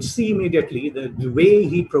 So I could see immediately the way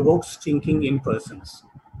he provokes thinking in persons.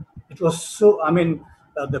 It was so,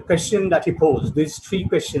 the question that he posed, these three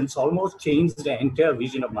questions almost changed the entire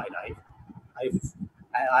vision of my life.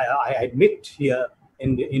 I admit here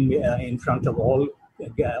in front of all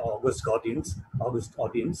August audience.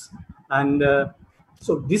 And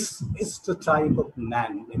so this is the type of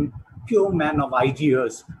man, pure man of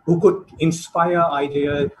ideas, who could inspire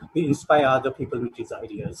other people with his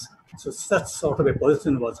ideas. So such sort of a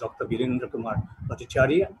person was Dr. Birendra Kumar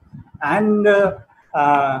Bhattacharyya. And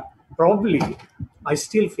probably, I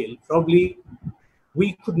still feel, probably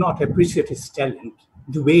we could not appreciate his talent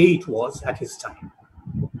the way it was at his time.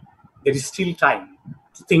 There is still time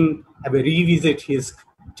to have a revisit his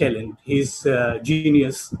talent, his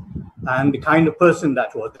genius, and the kind of person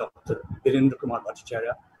that was Dr. Birendra Kumar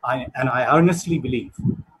Bhattacharyya. And I honestly believe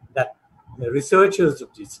that the researchers of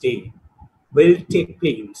this day will take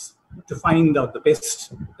pains to find out the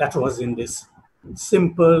best that was in this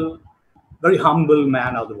simple, very humble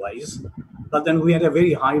man otherwise, but then we had a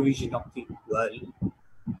very high vision of the world,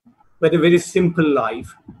 with a very simple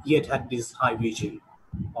life, yet had this high vision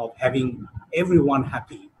of having everyone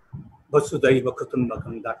happy. Vasudhaiva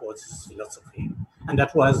Kutumbakam, that was his philosophy. And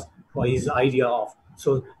that was his idea of,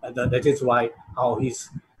 so that is why how his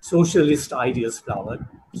socialist ideas flowered.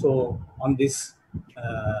 So on this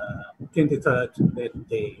 23rd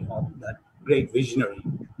birthday of that great visionary,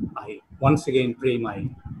 I once again pay my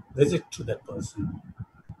visit to that person.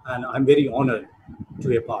 And I'm very honored to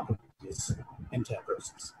be a part of this entire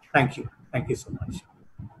process. Thank you. Thank you so much.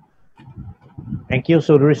 Thank you,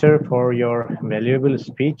 Sudhir sir, for your valuable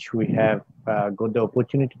speech. We have got the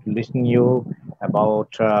opportunity to listen to you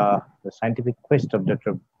about the scientific quest of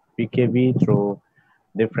Dr. BKB through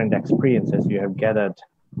different experiences you have gathered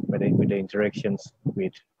with the interactions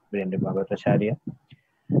with Birendra Kumar Bhattacharyya.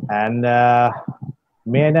 And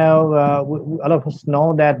may I now, all of us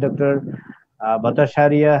know that Dr.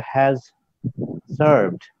 Bhattacharyya has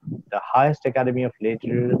served the highest academy of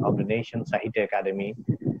literature of the nation, Sahitya Academy,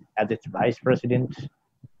 as its vice president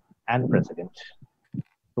and president.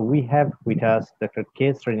 So we have with us Dr.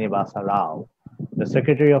 K. Srinivasa Rao, the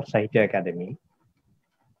secretary of Sahitya Academy.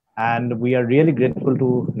 And we are really grateful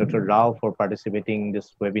to Dr. Rao for participating in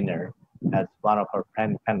this webinar as one of our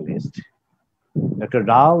panelists. Dr.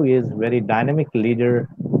 Rao is a very dynamic leader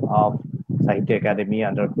of Sahitya Academy,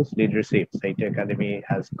 under whose leadership Sahitya Academy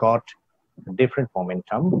has got different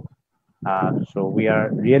momentum. So we are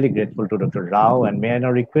really grateful to Dr. Rao, and may I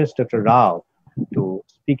now request Dr. Rao to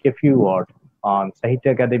speak a few words on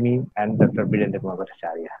Sahitya Academy and Dr. Birendra Kumar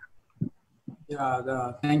Bhattacharyya.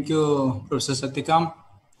 Yeah, thank you, Professor Satyakam.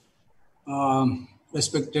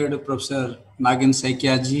 Respected Professor Nagin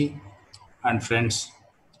Saikia ji, and friends.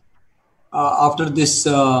 After this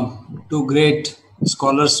two great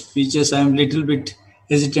scholars' speeches, I am a little bit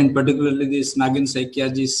hesitant, particularly this Nagin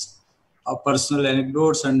Saikiaji's personal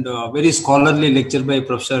anecdotes and very scholarly lecture by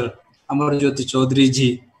Professor Amarjyoti Chaudhary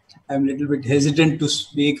ji. I am a little bit hesitant to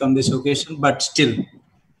speak on this occasion, but still,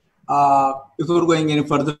 before going any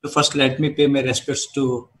further, first let me pay my respects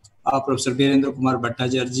to Professor Birendra Kumar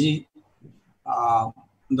Bhattacharyya ji on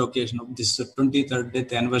the occasion of this 23rd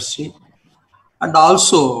death anniversary. And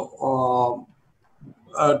also,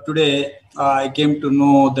 today I came to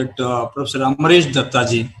know that Professor Amaresh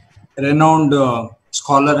Dattaji, renowned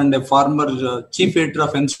scholar and a former chief editor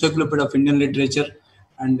of Encyclopedia of Indian Literature,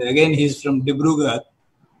 and again he is from Dibrugarh,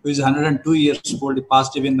 who is 102 years old, he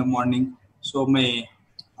passed away in the morning. So my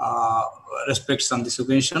respects on this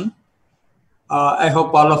occasion. I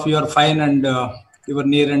hope all of you are fine and your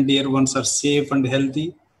near and dear ones are safe and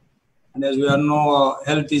healthy. And as we all know,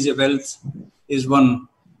 health is a wealth is one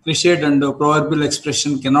cliched and proverbial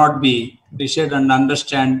expression cannot be cliched and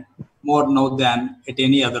understand more now than at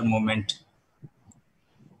any other moment.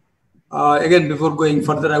 Again, before going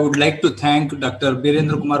further, I would like to thank Dr.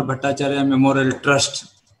 Birendra Kumar Bhattacharya Memorial Trust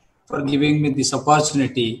for giving me this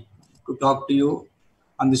opportunity to talk to you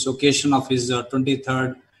on this occasion of his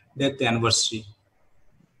 23rd death anniversary.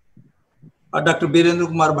 Dr. Birendra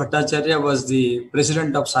Kumar Bhattacharya was the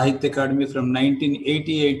president of Sahitya Academy from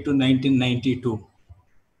 1988 to 1992.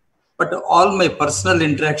 But all my personal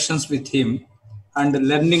interactions with him and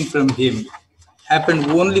learning from him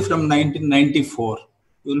happened only from 1994.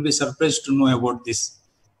 You will be surprised to know about this.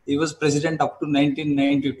 He was president up to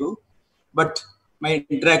 1992, but my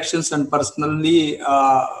interactions and personally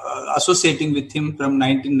associating with him from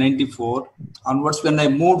 1994 onwards, when I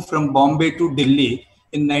moved from Bombay to Delhi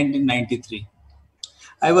in 1993.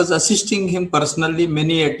 I was assisting him personally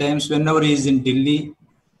many a times whenever he is in Delhi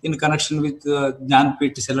in connection with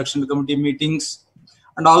Jnapith selection committee meetings,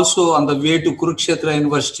 and also on the way to Kurukshetra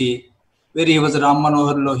University, where he was Ram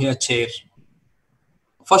Manohar Lohia chair.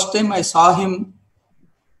 First time I saw him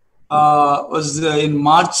was in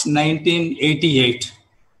March 1988.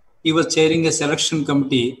 He was chairing a selection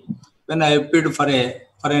committee when I appeared for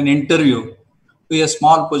an interview to a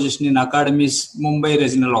small position in Academy's Mumbai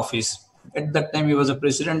regional office. At that time, he was a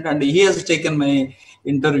president, and he has taken my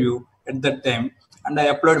interview at that time. And I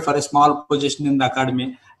applied for a small position in the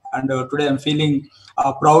Academy. And today I'm feeling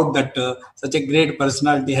proud that such a great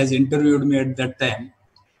personality has interviewed me at that time.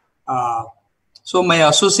 So my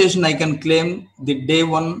association, I can claim the day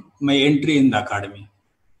one, my entry in the Academy,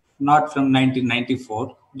 not from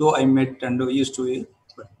 1994, though I met and used to.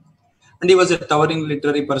 And he was a towering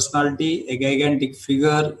literary personality, a gigantic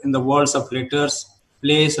figure in the worlds of letters,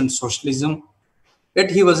 plays, and socialism.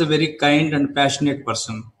 Yet he was a very kind and passionate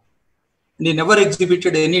person. And he never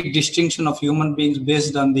exhibited any distinction of human beings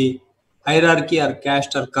based on the hierarchy or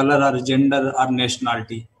caste or color or gender or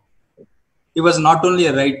nationality. He was not only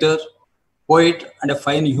a writer, poet, and a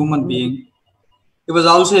fine human being. He was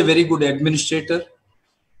also a very good administrator.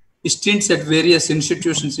 His stints at various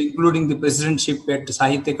institutions, including the presidentship at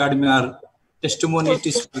Sahitya Academy, are testimony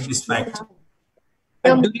to this fact.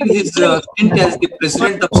 And during his stint as the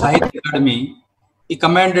president of Sahitya Academy, he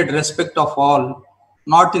commanded respect of all,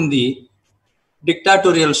 not in the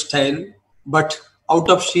dictatorial style, but out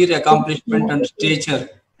of sheer accomplishment and stature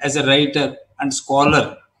as a writer and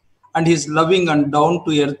scholar, and his loving and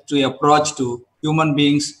down-to-earth approach to human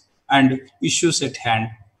beings and issues at hand.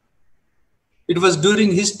 It was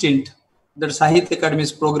during his stint that Sahitya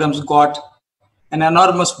Academy's programs got an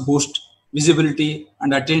enormous boost, visibility,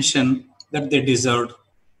 and attention that they deserved.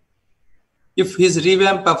 If his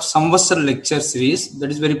revamp of Samvatsar lecture series, that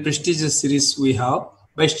is very prestigious series we have,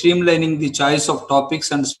 by streamlining the choice of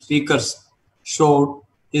topics and speakers, showed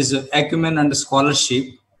his acumen and scholarship,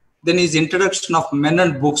 then his introduction of Men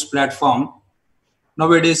and Books platform,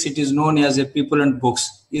 nowadays it is known as a People and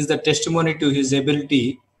Books, is the testimony to his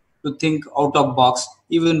ability to think out of box,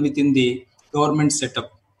 even within the government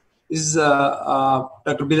setup. This is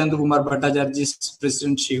Dr. Birendra Kumar Bhattacharya's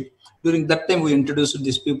presidentship. During that time, we introduced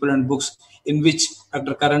these People and Books, in which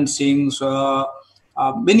Dr. Karan Singh,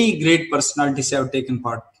 many great personalities have taken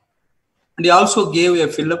part. And he also gave a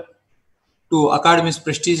fillip to Academy's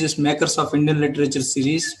prestigious Makers of Indian Literature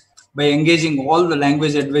series by engaging all the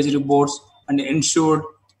language advisory boards and ensured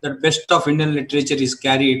that best of Indian literature is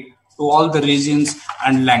carried to all the regions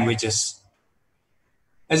and languages.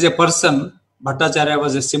 As a person, Bhattacharya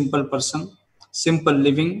was a simple person, simple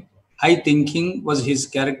living, high thinking was his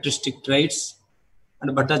characteristic traits,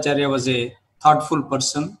 and Bhattacharya was a thoughtful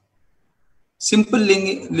person. Simple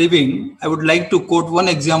living, I would like to quote one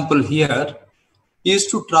example here. He used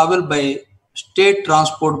to travel by state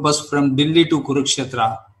transport bus from Delhi to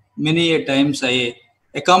Kurukshetra. Many a times I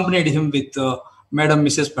accompanied him with Madam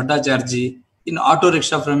Mrs. Bhattacharya in auto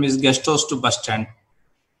rickshaw from his guest house to bus stand.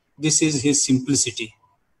 This is his simplicity.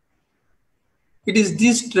 It is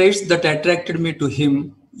these traits that attracted me to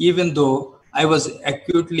him, even though I was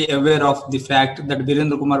acutely aware of the fact that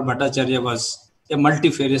Birendra Kumar Bhattacharya was a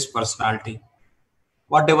multifarious personality.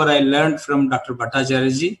 Whatever I learned from Dr.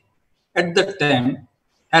 Bhattacharya at that time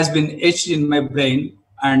has been etched in my brain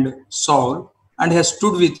and soul and has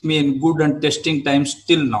stood with me in good and testing times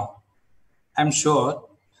till now. I am sure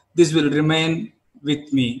this will remain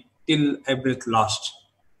with me till I breath last.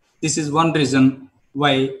 This is one reason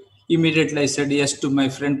why immediately I said yes to my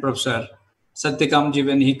friend Professor Satyakamji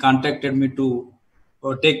when he contacted me to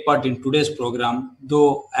take part in today's program,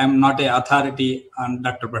 though I am not an authority on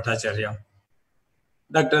Dr. Bhattacharya.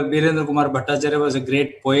 Dr. Birendra Kumar Bhattacharya was a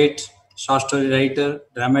great poet, short story writer,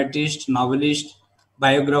 dramatist, novelist,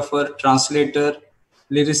 biographer, translator,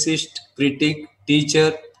 lyricist, critic,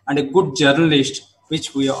 teacher, and a good journalist,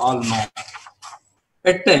 which we all know.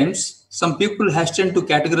 At times, some people hasten to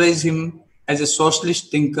categorize him as a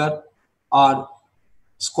socialist thinker or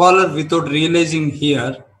scholar without realizing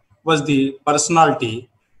here was the personality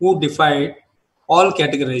who defied all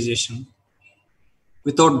categorization.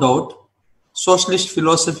 Without doubt, socialist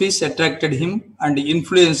philosophies attracted him and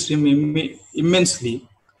influenced him immensely,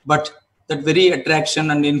 but that very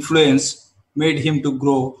attraction and influence made him to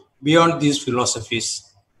grow beyond these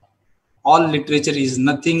philosophies. All literature is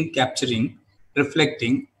nothing capturing,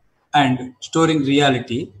 reflecting, and storing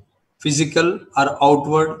reality, physical or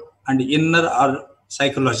outward, and inner or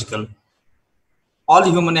psychological. All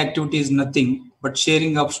human activity is nothing but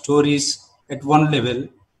sharing of stories at one level,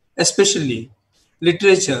 especially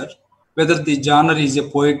literature, whether the genre is a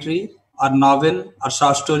poetry or novel or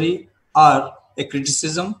short story or a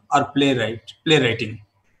criticism or playwriting.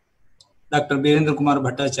 Dr. Birendra Kumar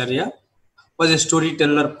Bhattacharya was a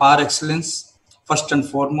storyteller par excellence, first and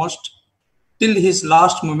foremost. Till his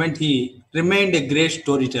last moment, he remained a great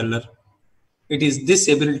storyteller. It is this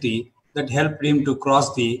ability that helped him to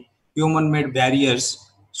cross the human-made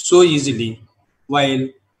barriers so easily, while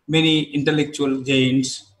many intellectual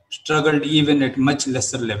giants struggled even at much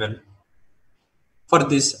lesser level. For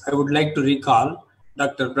this, I would like to recall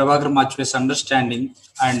Dr. Prabhakar Machwe's understanding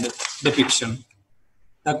and depiction.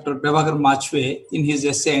 Dr. Prabhakar Machwe, in his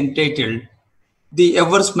essay entitled The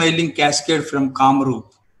Ever-Smiling Cascade from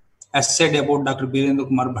Kamrup, has said about Dr. Birendra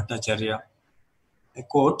Kumar Bhattacharya. I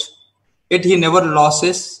quote, "Yet he never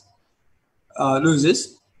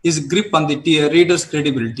loses his grip on the reader's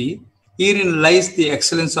credibility. Herein lies the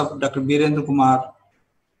excellence of Dr. Birendra Kumar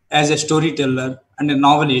as a storyteller and a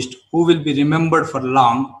novelist who will be remembered for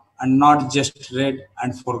long and not just read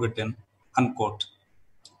and forgotten." Unquote.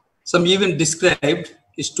 Some even described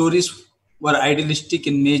his stories were idealistic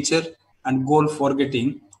in nature and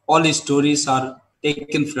goal-forgetting. All his stories are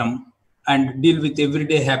taken from and deal with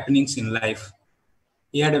everyday happenings in life.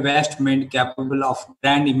 He had a vast mind capable of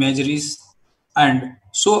grand imageries, and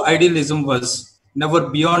so idealism was never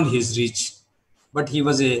beyond his reach. But he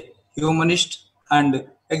was a humanist and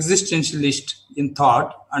existentialist in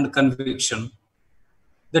thought and conviction.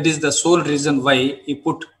 That is the sole reason why he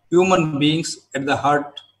put human beings at the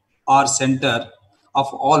heart or center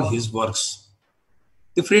of all his works.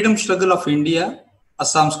 The freedom struggle of India,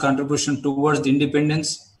 Assam's contribution towards the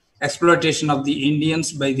independence, exploitation of the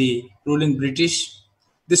Indians by the ruling British,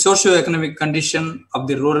 the socio-economic condition of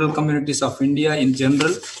the rural communities of India in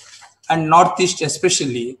general, and Northeast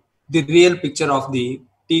especially, the real picture of the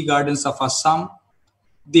tea gardens of Assam,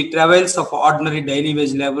 the travails of ordinary daily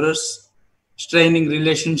wage laborers, straining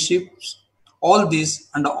relationships, all these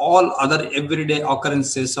and all other everyday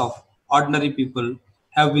occurrences of ordinary people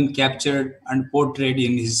have been captured and portrayed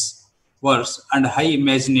in his verse, and high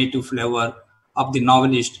imaginative flavor of the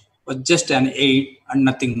novelist was just an aid and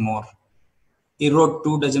nothing more. He wrote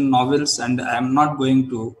 24 novels, and I am not going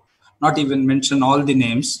to not even mention all the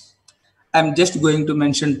names. I am just going to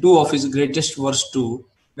mention two of his greatest works to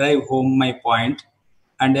drive home my point,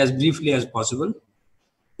 and as briefly as possible.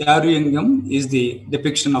 Yaruyangam is the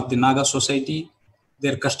depiction of the Naga society,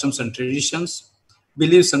 their customs and traditions,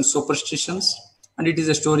 beliefs and superstitions, and it is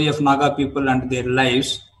a story of Naga people and their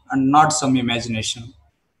lives and not some imagination.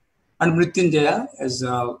 And Mrityunjaya, as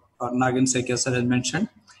Nagan Saikya has mentioned,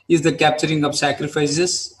 is the capturing of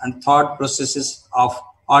sacrifices and thought processes of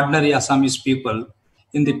ordinary Assamese people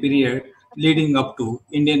in the period leading up to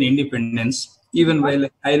Indian independence, even while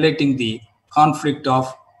highlighting the conflict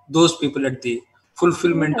of those people at the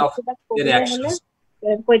fulfillment of their actions.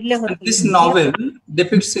 And this novel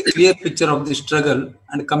depicts a clear picture of the struggle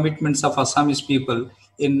and commitments of Assamese people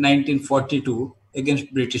in 1942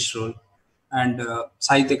 against British rule. And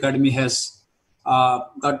Sahitya Academy has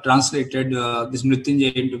got translated this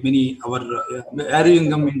Mrityunjay into many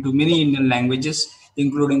Ariyungam into many Indian languages,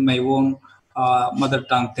 including my own mother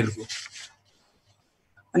tongue Telugu.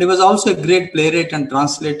 And he was also a great playwright and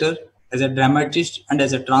translator. As a dramatist and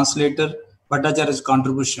as a translator, Bhattacharya's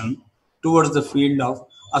contribution towards the field of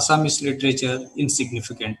Assamese literature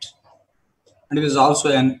insignificant. And he was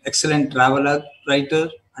also an excellent traveler, writer,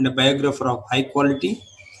 and a biographer of high quality.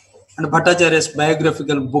 And Bhattacharya's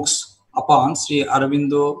biographical books upon Sri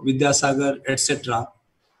Aurobindo, Vidyasagar, etc.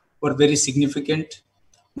 were very significant.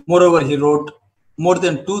 Moreover, he wrote more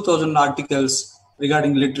than 2,000 articles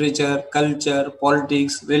regarding literature, culture,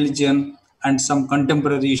 politics, religion, and some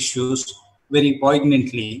contemporary issues very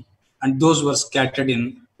poignantly, and those were scattered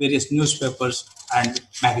in various newspapers and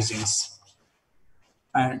magazines.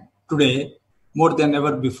 And today, more than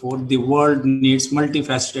ever before, the world needs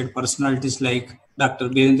multifaceted personalities like Dr.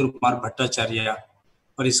 Birendra Kumar Bhattacharya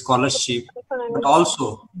for his scholarship, but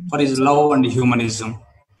also for his love and humanism.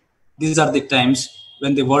 These are the times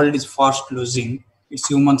when the world is fast losing its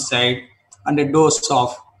human side, and a dose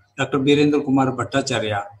of Dr. Birendra Kumar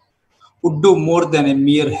Bhattacharya would do more than a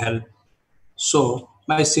mere help. So,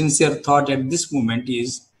 my sincere thought at this moment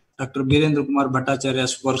is Dr. Birendra Kumar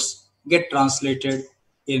Bhattacharya's works get translated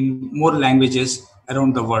in more languages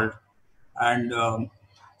around the world. And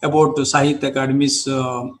about Sahitya Academy's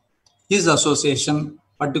his association,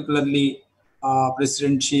 particularly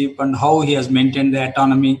presidentship, and how he has maintained the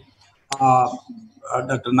autonomy,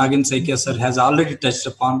 Dr. Nagin Saikia sir has already touched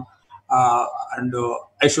upon, and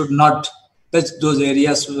I should not touch those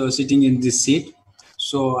areas sitting in this seat.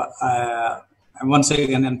 So once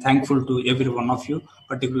again, I'm thankful to every one of you,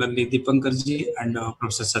 particularly Deepankarji and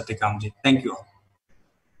Professor Satyakamji. Thank you all.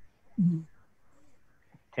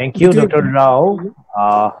 Thank you, Dr. Rao.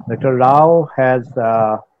 Dr. Rao has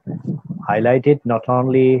highlighted not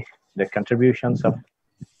only the contributions of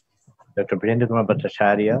Dr. Birendra Kumar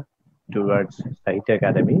Bhattacharya towards Sahitya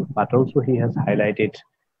Academy, but also he has highlighted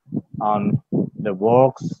on the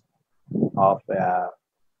works of Dr.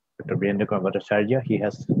 Birendra Kumar Bhattacharya. He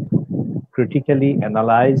has critically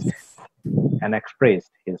analyzed and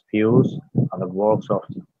expressed his views on the works of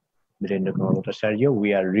Birendra Kumar Bhattacharya.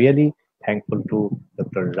 We are really thankful to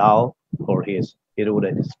Dr. Rao for his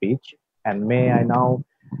eruditive speech. And may I now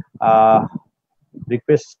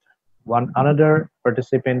request another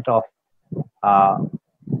participant of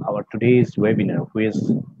our today's webinar, who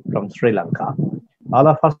is from Sri Lanka. All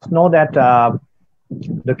of us know that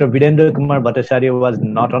Dr. Birendra Kumar Bhattacharya was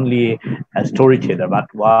not only a storyteller, but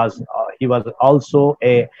he was also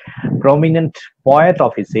a prominent poet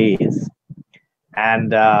of his age,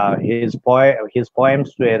 and his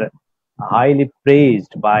poems were highly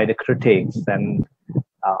praised by the critics and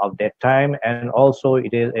of that time, and also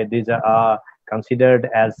it is considered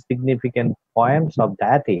as significant poems of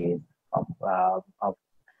that age, of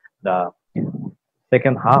the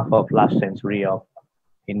second half of last century of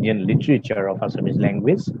Indian literature of Assamese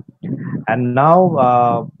language. And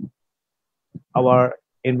now our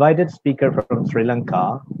invited speaker from Sri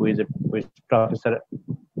Lanka, who is Professor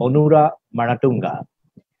Onura Manatunga.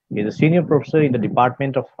 He is a senior professor in the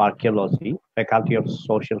Department of Archaeology, Faculty of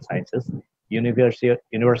Social Sciences,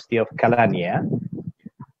 University of Kelaniya.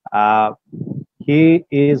 He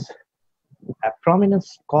is a prominent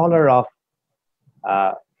scholar of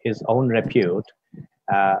his own repute.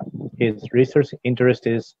 His research interest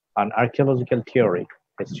is on archaeological theory,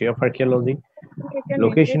 history of archaeology,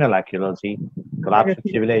 locational archaeology, collapse of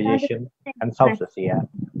civilization, and South Asia.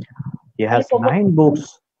 He has 9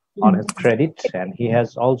 books on his credit, and he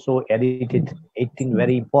has also edited 18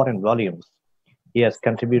 very important volumes. He has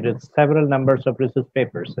contributed several numbers of research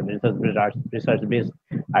papers and research-based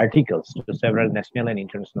articles to several national and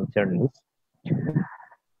international journals.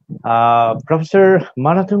 Professor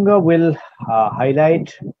Manatunga will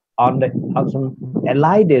highlight on some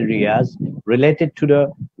allied areas related to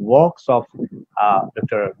the works of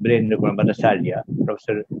Dr. Birendra Kumar Bhattacharya.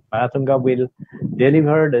 Professor Manatunga will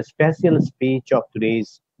deliver the special speech of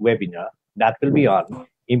today's webinar that will be on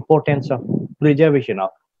importance of preservation of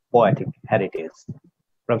poetic heritage.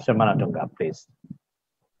 Professor Manatunga, please.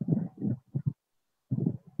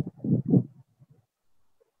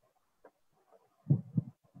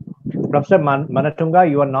 Professor Manatunga,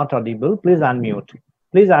 you are not audible. Please unmute.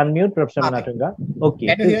 Please unmute, Professor Manatunga. Okay.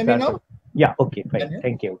 Can you hear me now? Yeah, okay, fine.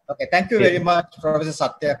 Thank you. Okay, thank you very much, Professor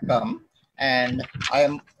Satyakam. And I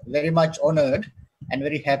am very much honored and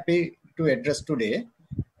very happy to address today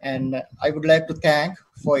And I would like to thank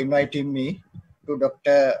for inviting me to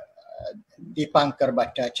Dr. Deepankar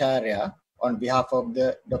Bhattacharya on behalf of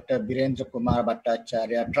the Dr. Birendra Kumar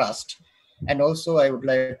Bhattacharya Trust. And also I would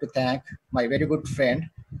like to thank my very good friend,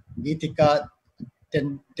 Geetika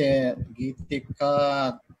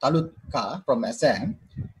Talutka from Assam.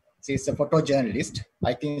 She is a photojournalist.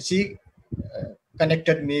 I think she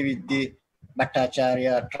connected me with the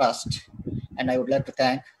Bhattacharya Trust, and I would like to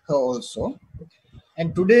thank her also.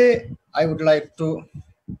 And today I would like to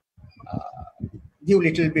give a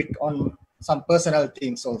little bit on some personal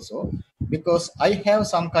things also, because I have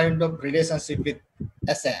some kind of relationship with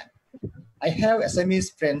Assam. I have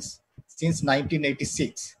Assamese friends since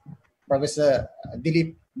 1986. Professor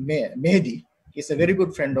Dilip Mehdi is a very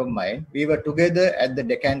good friend of mine. We were together at the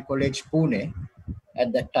Deccan College, Pune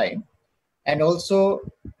at that time. And also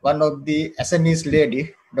one of the Assamese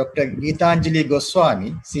lady, Dr. Geetanjali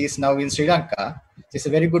Goswami, she is now in Sri Lanka. She's a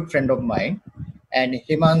very good friend of mine. And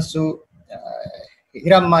Himansu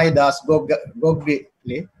Hiramai Das Gogli,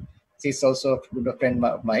 she's also a good friend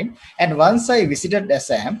of mine. And once I visited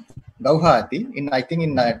Assam, Guwahati, I think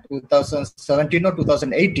in 2017 or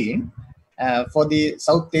 2018, for the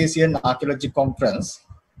South Asian Archaeology Conference,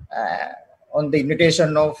 on the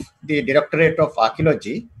invitation of the Directorate of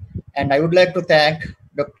Archaeology. And I would like to thank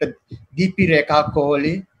Dr. D.P. Rekha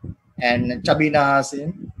Kohli and Chabina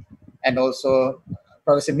Hasin, and also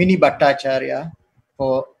Professor Mini Bhattacharya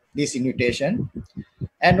for this invitation.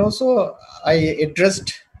 And also I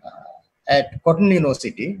addressed at Cotton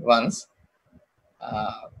University once.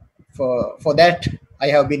 For that, I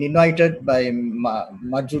have been invited by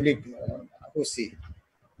Majul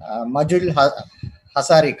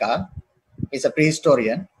Hasarika, is a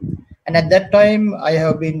prehistorian. And at that time, I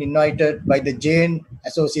have been invited by the Jain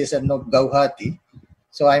Association of Guwahati.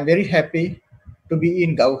 So I'm very happy to be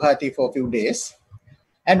in Guwahati for a few days.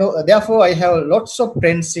 And therefore, I have lots of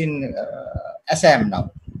friends in Assam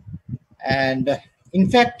now. And in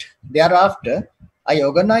fact, thereafter, I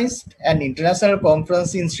organized an international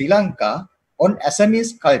conference in Sri Lanka on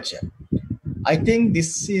Assamese culture. I think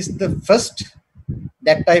this is the first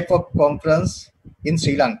that type of conference in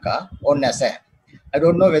Sri Lanka on Assam. I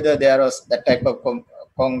don't know whether there was that type of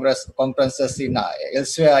conferences in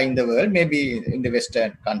elsewhere in the world, maybe in the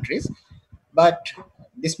Western countries, but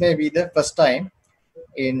this may be the first time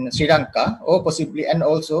in Sri Lanka, or possibly, and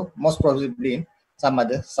also most probably in some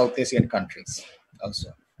other South Asian countries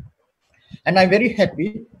also. And I'm very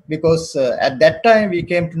happy because at that time we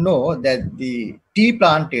came to know that the tea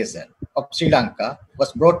plantation of Sri Lanka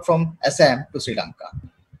was brought from Assam to Sri Lanka.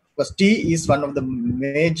 Because tea is one of the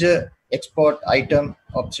major export item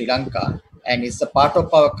of Sri Lanka, and it's a part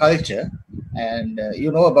of our culture. And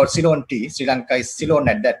you know about Ceylon tea. Sri Lanka is Ceylon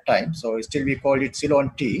at that time, so still we call it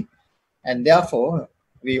Ceylon tea. And therefore,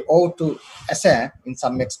 we owe to Assam in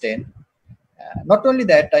some extent. Not only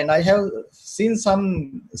that, and I have seen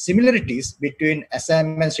some similarities between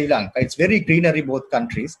Assam and Sri Lanka. It's very greenery, both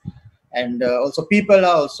countries. And also people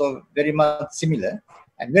are also very much similar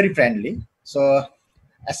and very friendly. So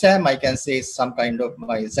Assam, I can say, is some kind of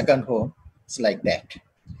my second home. It's like that.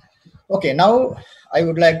 Okay, now I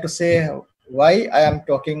would like to say why I am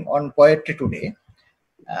talking on poetry today.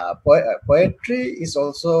 Poetry is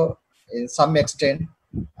also in some extent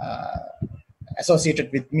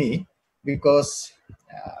associated with me, because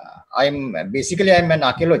I'm an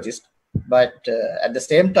archaeologist, but at the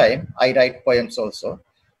same time I write poems also,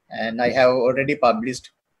 and I have already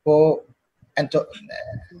published 4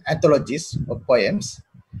 anthologies of poems,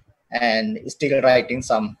 and still writing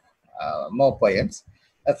some more poems.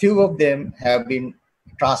 A few of them have been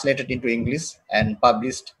translated into English and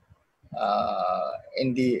published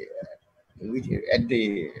at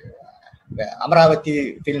the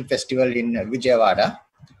Amaravati Film Festival in Vijayawada.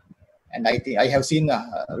 And I think I have seen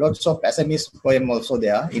lots of Assamese poem also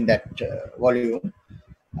there in that volume.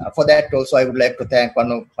 For that also, I would like to thank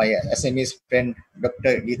one of my Assamese friend,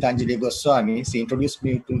 Dr. Geetanjali Goswami. She introduced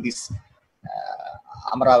me to this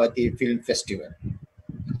Amaravati Film Festival.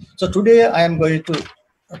 So today I am going to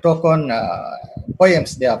talk on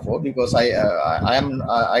poems, therefore, because I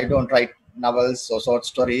don't write novels or short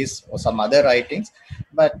stories or some other writings,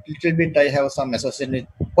 but little bit I have some associated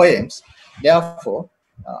poems. Therefore,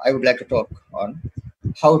 I would like to talk on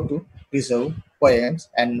how to preserve poems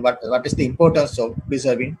and what is the importance of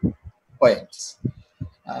preserving poems.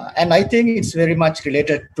 And I think it's very much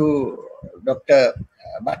related to Dr.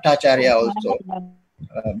 Bhattacharya also,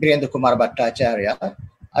 Birendra Kumar Bhattacharya.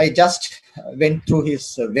 I just went through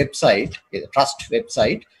his website, his trust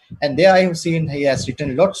website, and there I have seen he has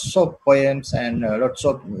written lots of poems and lots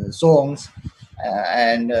of songs.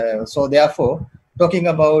 So therefore, talking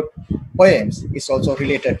about poems is also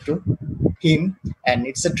related to him, and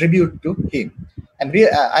it's a tribute to him.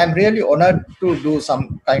 I'm really honored to do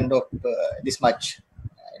some kind of this much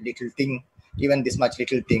little thing, even this much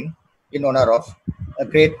little thing, in honor of a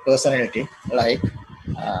great personality like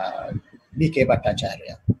B.K.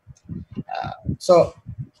 Bhattacharya. So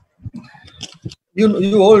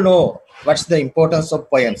you all know what's the importance of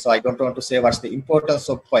poems, so I don't want to say what's the importance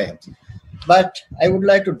of poems, but I would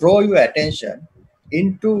like to draw your attention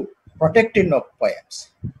into protecting of poems.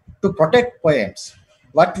 To protect poems,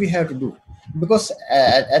 what we have to do, because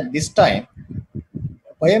at this time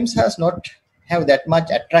poems has not have that much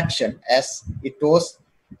attraction as it was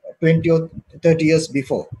 20 or 30 years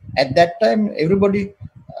before. At that time, everybody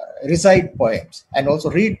recite poems and also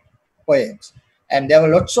read poems, and there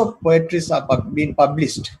were lots of poetries are being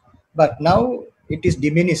published. But now it is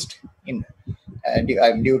diminished in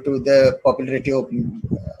due to the popularity of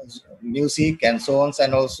music and so on,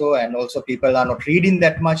 and also people are not reading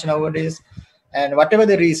that much nowadays. And whatever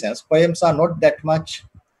the reasons, poems are not that much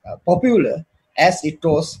popular as it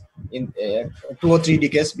was in 2 or 3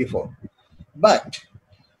 decades before. But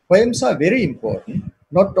poems are very important,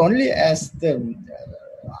 not only as the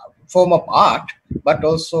form of art, but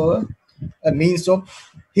also a means of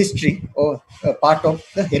history or a part of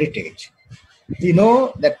the heritage. We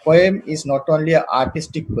know that poem is not only an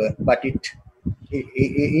artistic work, but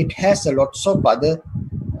it has a lots of other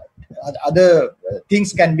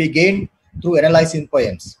things can be gained through analyzing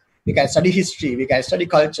poems. We can study history, we can study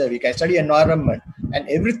culture, we can study environment, and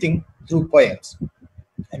everything through poems.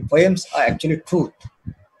 And poems are actually truth.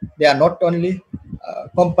 They are not only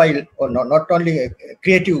compiled or not only a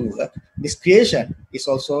creative work. This creation is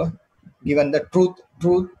also given the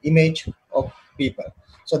truth image of people.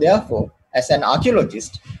 So therefore, as an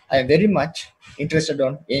archaeologist, I am very much interested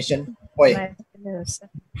on ancient poems.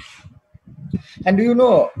 And do you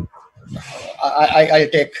know, I'll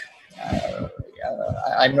take,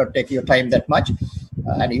 I'm not taking your time that much,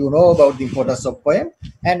 and you know about the importance of poem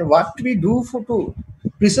and what we do to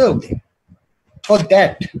preserve them. For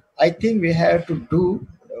that, I think we have to do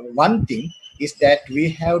one thing, is that we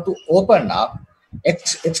have to open up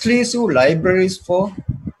exclusive libraries for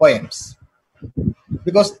poems,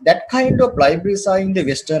 because that kind of libraries are in the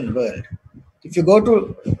Western world. If you go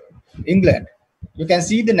to England, you can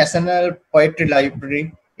see the National Poetry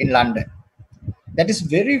Library in London. That is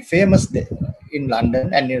very famous there in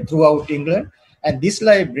London and throughout England. And this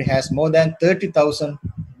library has more than 30,000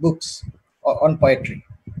 books on poetry.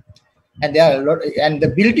 And there are a lot, and the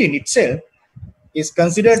building itself is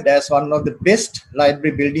considered as one of the best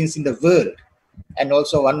library buildings in the world, and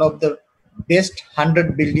also one of the best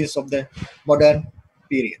 100 buildings of the modern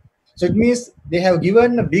period. So it means they have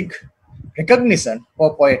given a big recognition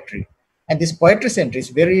for poetry, and this poetry center is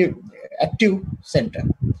very active center.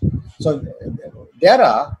 So there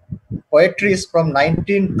are poetries from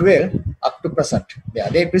 1912 up to present.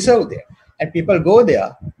 They preserve there, and people go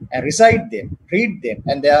there and recite them, read them,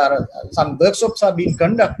 and there are some workshops are being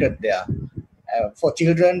conducted there for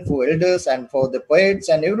children, for elders, and for the poets,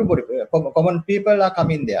 and everybody, common people are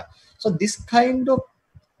coming there. So this kind of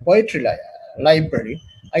poetry library,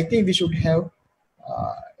 I think we should have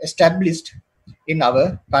established in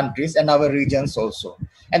our countries and our regions also.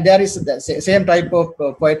 And there is the same type of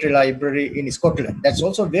poetry library in Scotland. That's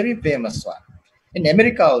also a very famous one. In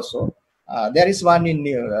America also, there is one in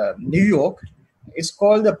New York. It's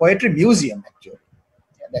called the Poetry Museum, actually.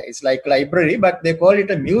 It's like library, but they call it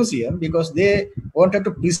a museum because they wanted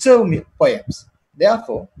to preserve poems.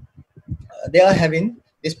 Therefore, they are having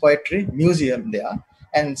this poetry museum there,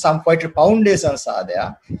 and some poetry foundations are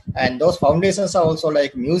there. And those foundations are also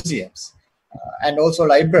like museums and also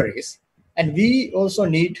libraries. And we also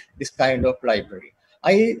need this kind of library.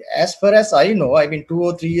 As far as I know, I mean, 2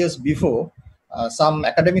 or 3 years before, some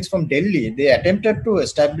academics from Delhi, they attempted to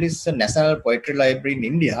establish a national poetry library in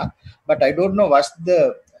India, but I don't know what's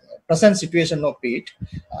the present situation of it.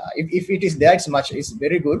 If it is there, it's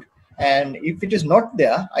very good. And if it is not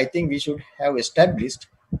there, I think we should have established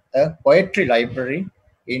a poetry library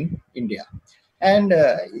in India. And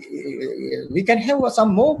we can have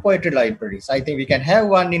some more poetry libraries. I think we can have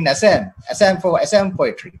one in Assam for Assam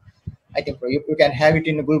poetry. I think you can have it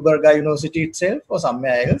in Gulbarga University itself or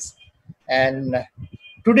somewhere else. And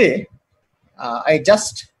today, I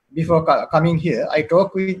just, before coming here, I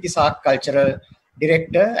talked with the SAARC cultural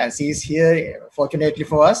director, and she is here, fortunately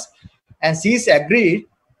for us, and she's agreed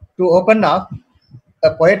to open up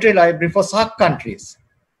a poetry library for SAARC countries.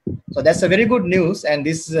 So that's a very good news, and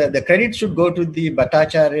this the credit should go to the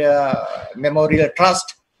Bhattacharya Memorial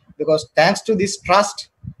Trust, because thanks to this trust,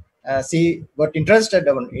 she got interested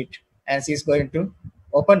in it, and she's going to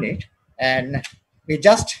open it. And we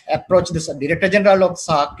just approached the Director General of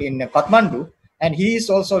SAC in Kathmandu, and he is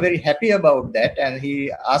also very happy about that, and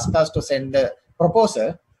he asked us to send the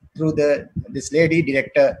proposal through this lady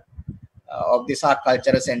director of the SAC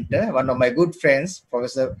Cultural Center, one of my good friends,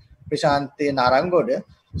 Professor Prishanthi Narangoda.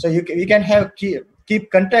 So we can have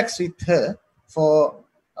keep contacts with her for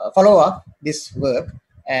follow up this work,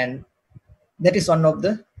 and that is one of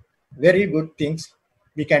the very good things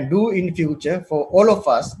we can do in future for all of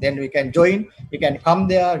us. Then we can join, we can come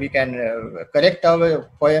there, we can collect our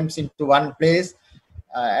poems into one place,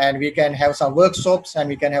 and we can have some workshops, and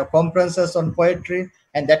we can have conferences on poetry,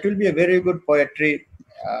 and that will be a very good poetry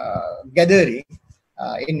gathering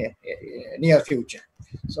in near future.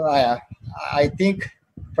 So I think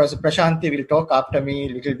Professor Prashanthi will talk after me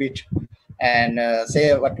a little bit and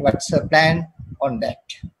say what's her plan on that,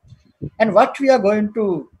 and what we are going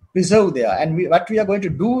to preserve there, and what we are going to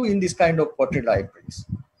do in this kind of poetry libraries.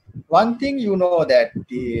 One thing, you know, that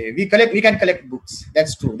we can collect books.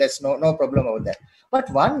 That's true. That's no problem about that. But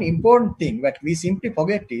one important thing that we simply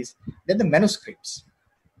forget is that the manuscripts.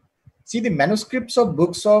 See, the manuscripts of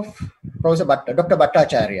books of Dr.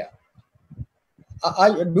 Bhattacharya.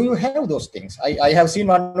 Do you have those things? I have seen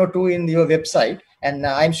one or two in your website, and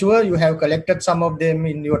I'm sure you have collected some of them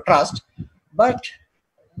in your trust. But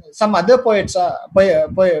some other poets are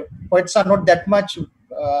not that much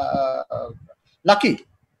lucky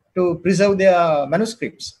to preserve their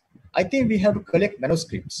manuscripts. I think we have to collect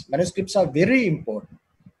manuscripts. Manuscripts are very important.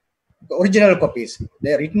 The original copies,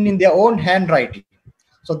 they are written in their own handwriting.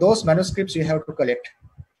 So those manuscripts we have to collect,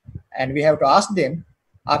 and we have to ask them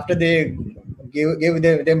after they give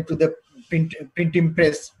them to the printing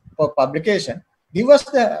press for publication, give us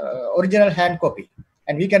the original hand copy,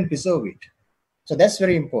 and we can preserve it. So that's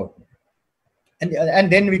very important.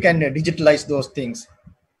 And then we can digitalize those things.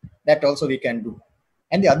 That also we can do.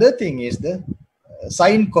 And the other thing is the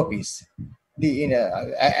signed copies.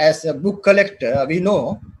 As a book collector, we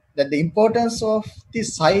know that the importance of the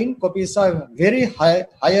signed copies are very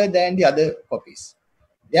higher than the other copies.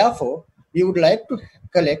 Therefore, we would like to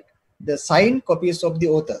collect the signed copies of the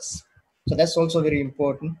authors. So that's also very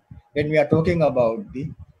important when we are talking about the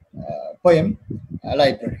poem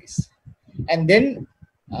libraries. And then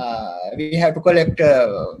we have to collect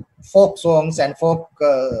folk songs and folk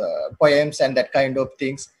poems and that kind of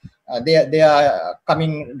things. They are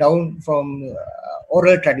coming down from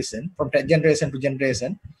oral tradition, from generation to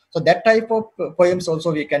generation. So that type of poems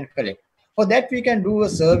also we can collect. For that, we can do a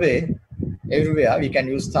survey everywhere. We can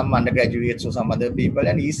use some undergraduates or some other people,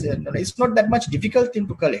 and it's not that much difficult thing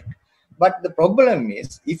to collect. But the problem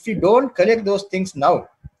is, if we don't collect those things now,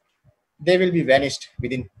 they will be vanished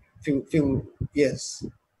within few years.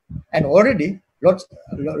 And already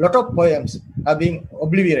lot of poems are being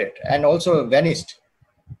obliterated and also vanished.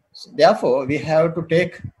 So therefore, we have to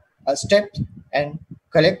take a step and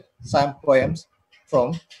collect some poems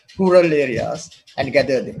from rural areas and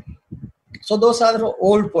gather them. So those are the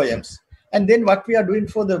old poems. And then what we are doing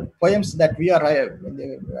for the poems that we are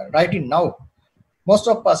writing now, most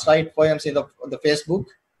of us write poems in the Facebook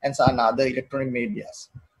and some other electronic medias.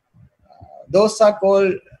 Those are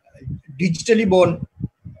called digitally born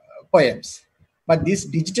poems. But these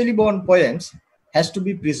digitally born poems has to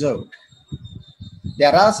be preserved.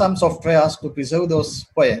 There are some softwares to preserve those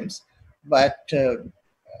poems, but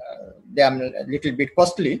they are a little bit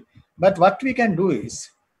costly. But what we can do is,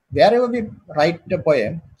 wherever we write a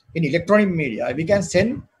poem in electronic media, we can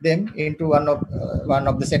send them into one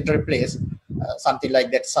of the central place, something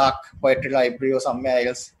like that SAC Poetry Library or somewhere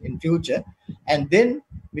else in future, and then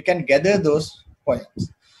we can gather those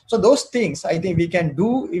poems. So those things I think we can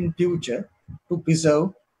do in future to preserve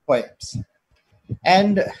poems.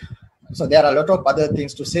 And so there are a lot of other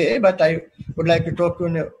things to say, but I would like to talk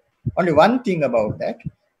to only one thing about that.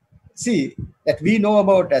 See, that we know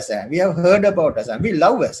about Assam, we have heard about Assam, we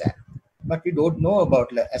love Assam, but we don't know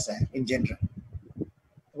about Assam in general.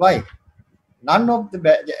 Why? None of the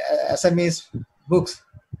Assamese books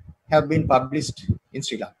have been published in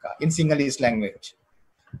Sri Lanka in Sinhalese language.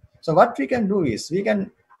 So what we can do is, we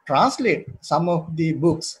can translate some of the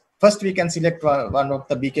books. First, we can select one of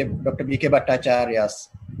the Dr. B.K. Bhattacharya's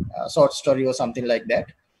short story or something like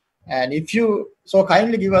that. And if you so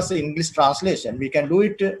kindly give us the English translation, we can do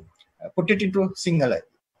it, put it into Sinhala.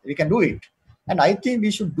 We can do it. And I think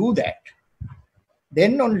we should do that.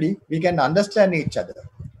 Then only we can understand each other.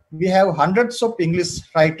 We have hundreds of English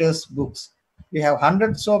writers' books. We have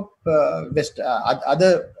hundreds of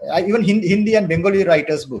even Hindi and Bengali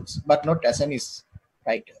writers' books, but not Assamese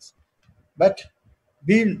writers. But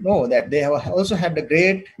we know that they have also had a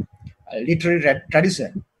great literary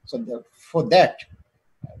tradition. So for that,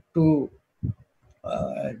 to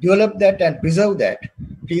develop that and preserve that,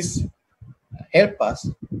 please help us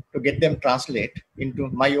to get them translate into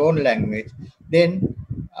my own language. Then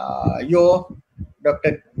your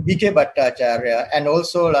Dr. B.K. Bhattacharya and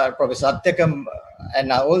also Professor Attakam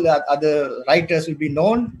and all the other writers will be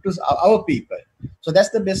known to our people. So that's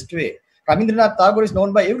the best way. Rabindranath Tagore is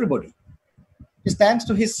known by everybody. It's thanks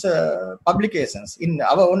to his publications in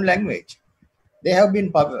our own language. They have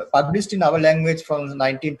been published in our language from the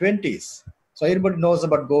 1920s. So everybody knows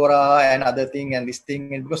about Gora and other thing and this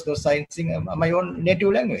thing, and because those science in my own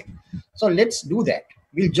native language. So let's do that.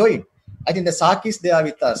 We'll join. I think the Sakis, they are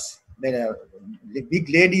with us. The big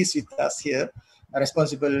lady is with us here, a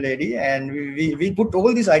responsible lady, and we put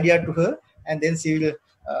all this idea to her, and then she will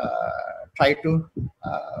try to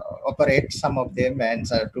operate some of them and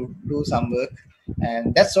to do some work.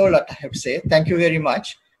 And that's all that I have to say. Thank you very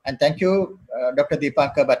much. And thank you, Dr.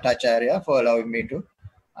 Deepanka Bhattacharya, for allowing me to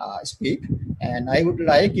speak. And I would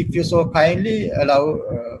like, if you so kindly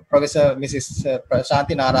allow Professor Mrs.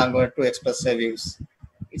 Prasanthi Narangoda to express her views.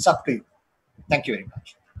 It's up to you. Thank you very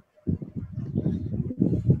much.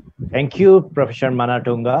 Thank you, Professor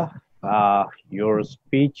Manatunga. Your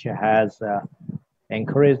speech has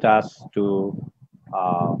encouraged us to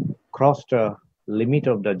cross the limit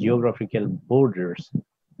of the geographical borders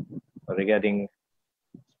regarding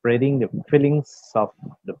spreading the feelings of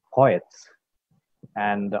the poets.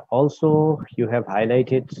 And also you have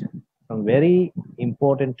highlighted some very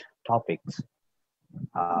important topics.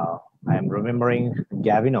 I am remembering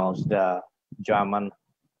Gavinos, the German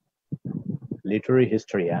literary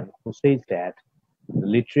historian, who says that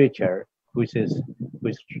literature which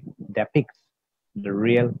depicts the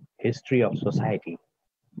real history of society.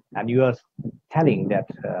 And you are telling that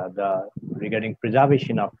regarding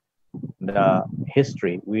preservation of the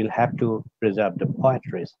history, we'll have to preserve the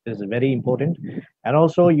poetry. This is very important. And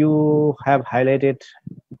also you have highlighted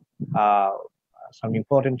some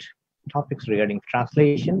important topics regarding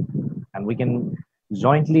translation, and we can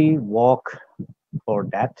jointly work for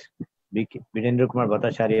that. Birendra Kumar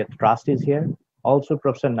Bhattacharya Trust is here. Also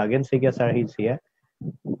Professor Nagen Sekia sir is here.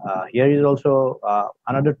 Here is also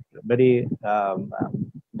another very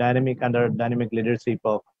dynamic leadership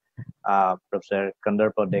of Professor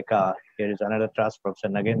Kandarpa Deka. Here is another trust, Professor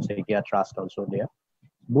Nagen Sekia Trust also there.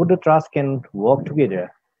 Both the trusts can work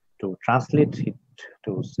together to translate it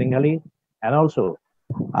to Sinhalese, and also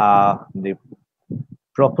the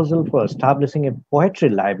proposal for establishing a poetry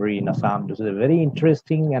library in Assam. This is a very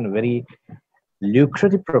interesting and very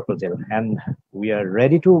lucrative proposal, and we are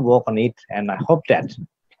ready to work on it. And I hope that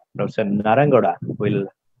Professor Narangoda will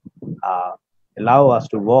allow us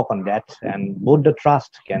to work on that, and both the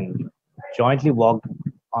trust can jointly work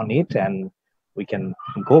on it, and we can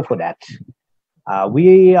go for that.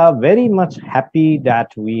 We are very much happy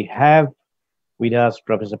that we have with us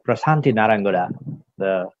Professor Prasanthi Narangoda,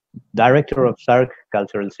 the Director of Sark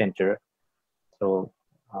Cultural Center. So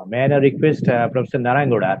may I request Professor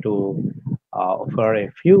Narangoda to offer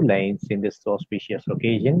a few lines in this auspicious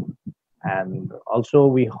occasion. And also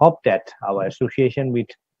we hope that our association with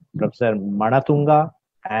Professor Manatunga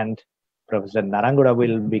and Professor Narangoda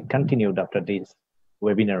will be continued after this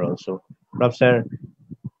webinar also. Professor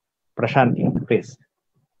Prasanthi, please.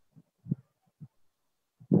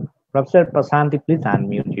 Professor Prasanthi, please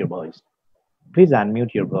unmute your voice. Please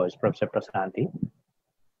unmute your voice, Professor Prasanthi.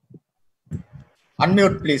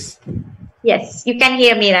 Unmute, please. Yes, you can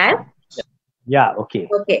hear me, right? Yeah, okay.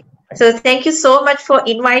 Okay. So thank you so much for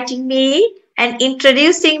inviting me and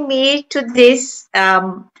introducing me to this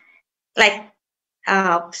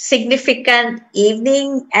significant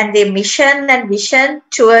evening and the mission and vision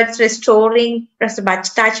towards restoring Professor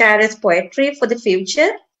Bhattacharya's poetry for the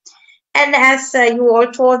future. And as you all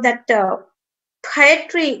told that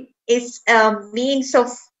poetry is a means of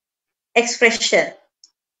expression.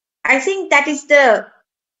 I think that is the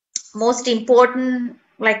most important,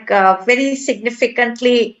 very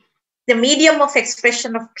significantly, the medium of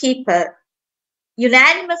expression of people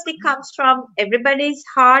unanimously comes from everybody's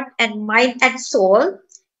heart and mind and soul,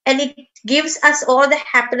 and it gives us all the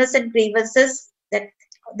happiness and grievances that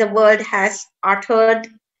the world has uttered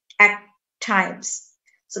at times.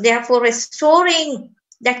 So therefore, restoring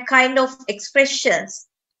that kind of expressions,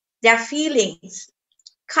 their feelings,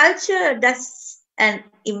 culture does an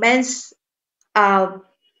immense kind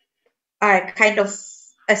of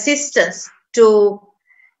assistance to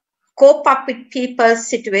cope up with people's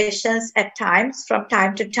situations at times, from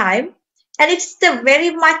time to time. And it's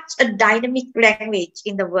very much a dynamic language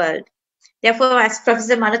in the world. Therefore, as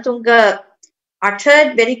Professor Manatunga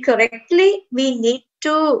uttered very correctly, we need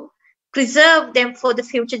to preserve them for the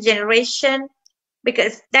future generation,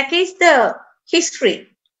 because that is the history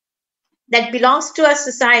that belongs to our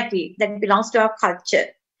society, that belongs to our culture.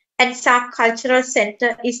 And SAC Cultural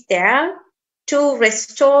Center is there to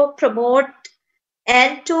restore, promote,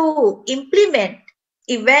 and to implement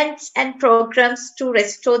events and programs to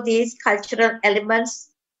restore these cultural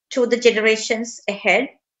elements to the generations ahead.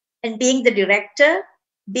 And being the director,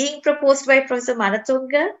 being proposed by Professor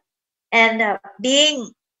Manatunga, and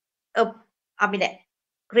being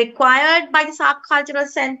required by the SAC Cultural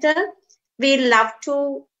Center, we love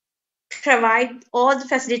to provide all the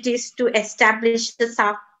facilities to establish the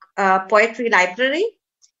SAC Poetry Library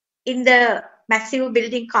in the massive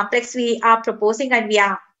building complex we are proposing, and we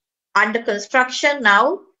are under construction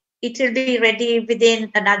now. It will be ready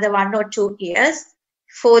within another 1 or 2 years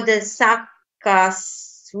for the SAC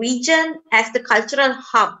region as the cultural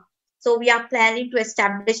hub. So we are planning to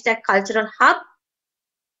establish that cultural hub.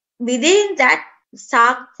 Within that,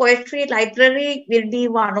 SAC Poetry Library will be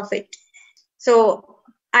one of it. So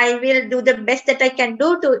I will do the best that I can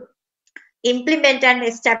do to implement and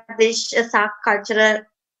establish a SAC cultural,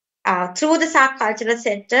 through the SAC Cultural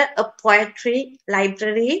Center, a poetry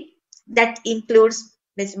library that includes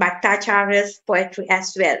Ms. Bhattacharya's poetry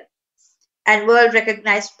as well, and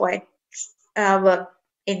world-recognized poet work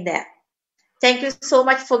in there. Thank you so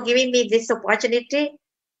much for giving me this opportunity,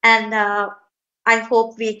 and I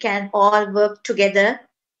hope we can all work together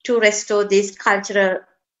to restore these cultural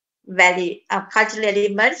value, cultural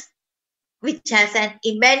elements, which has an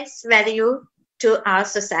immense value to our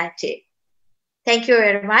society. Thank you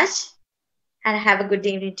very much, and have a good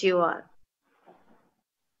evening to you all.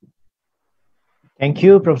 Thank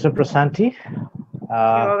you, Professor Prasanthi.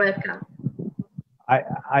 You're welcome.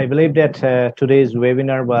 I believe that today's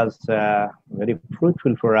webinar was very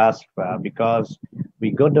fruitful for us because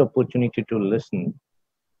we got the opportunity to listen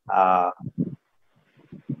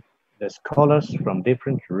the scholars from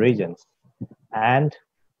different regions and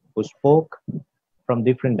who spoke from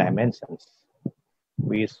different dimensions.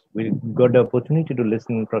 We got the opportunity to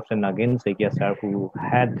listen to Professor Nagin Saikia sir, who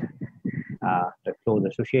had the close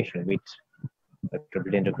association with Dr.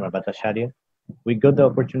 Birendra Kumar Bhattacharyya. We got the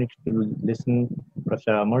opportunity to listen to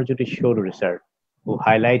Professor Amarjyoti Chaudhary sir, who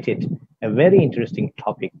highlighted a very interesting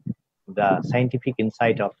topic, the scientific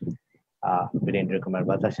insight of Birendra Kumar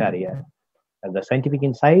Bhattacharyya. The scientific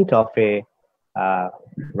insight of a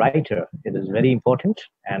writer, it is very important,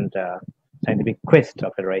 and scientific quest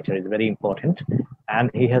of a writer is very important, and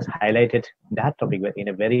he has highlighted that topic in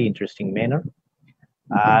a very interesting manner.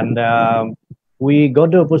 And we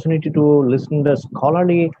got the opportunity to listen to the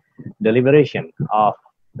scholarly deliberation of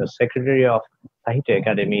the Secretary of Sahitya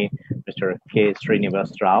Academy, Mr. K.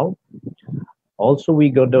 Srinivas Rao. Also, we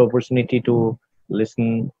got the opportunity to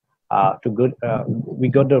listen we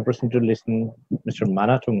got the opportunity to listen Mr.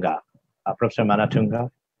 Manatunga, Professor Manatunga,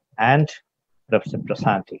 and Professor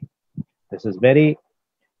Prasanthi. This was very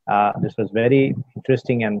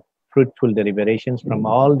interesting and fruitful deliberations from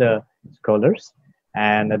all the scholars.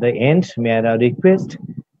 And at the end, may I request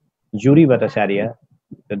Juri Bhattacharya,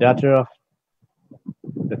 the daughter of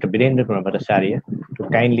Dr. Birendra Kumar Bhattacharya, to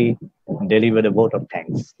kindly deliver the vote of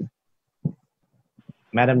thanks.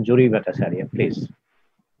 Madam Juri Bhattacharya, please.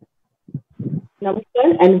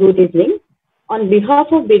 Namaskar and good evening. On behalf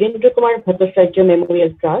of Birendra Kumar Bhattacharyya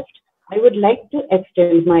Memorial Trust, I would like to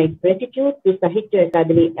extend my gratitude to Sahitya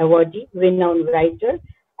Akademi Awardee, renowned writer,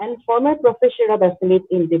 and former professor of Assamese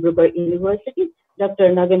in Dibrugarh University, Dr.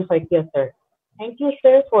 Nagin Saikia sir. Thank you,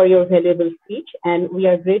 sir, for your valuable speech, and we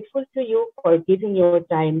are grateful to you for giving your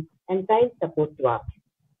time and kind support to us.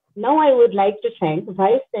 Now I would like to thank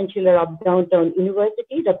Vice Chancellor of Downtown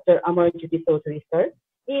University, Dr. Amarjyoti Chaudhary sir.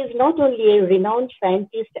 He is not only a renowned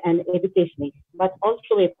scientist and educationist, but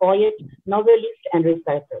also a poet, novelist, and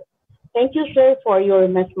researcher. Thank you, sir, for your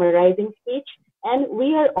mesmerizing speech, and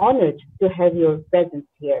we are honored to have your presence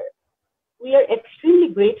here. We are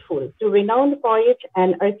extremely grateful to renowned poet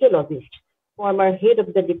and archaeologist, former head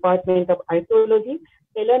of the Department of Archaeology,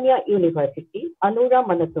 Telangana University, Anura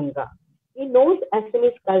Manatunga. He knows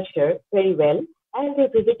Assamese culture very well, and he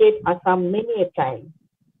visited Assam many a time.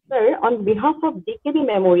 Sir, on behalf of DKB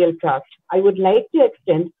Memorial Trust, I would like to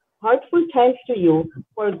extend heartfelt thanks to you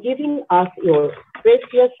for giving us your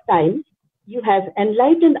precious time. You have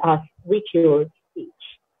enlightened us with your speech.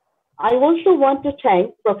 I also want to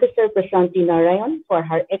thank Professor Prasanthi Narayan for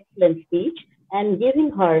her excellent speech and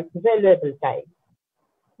giving her valuable time.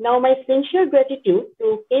 Now, my sincere gratitude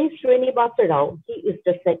to K. Srinivas Rao. He is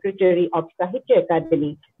the Secretary of Sahitya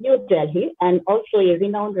Akademi, New Delhi, and also a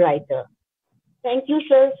renowned writer. Thank you,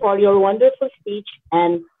 sir, for your wonderful speech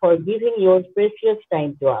and for giving your precious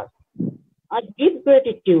time to us. A deep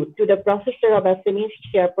gratitude to the Professor of Assamese,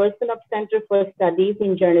 Chairperson of Center for Studies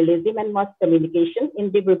in Journalism and Mass Communication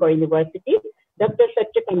in Dibrugarh University, Dr.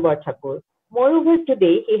 Satyakam Barthakur. Moreover,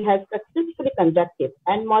 today he has successfully conducted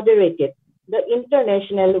and moderated the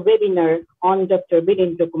international webinar on Dr.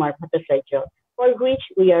 Birendra Kumar Bhattacharyya, for which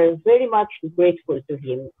we are very much grateful to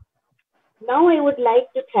him. Now I would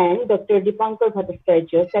like to thank Dr. Dipankar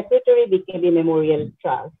Bhattacharya, Secretary, BKB Memorial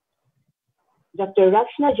Trust, Dr.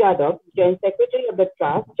 Rachna Jadhav, Joint Secretary of the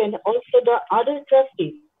Trust, and also the other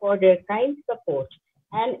trustees for their kind support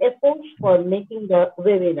and efforts for making the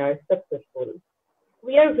webinar successful.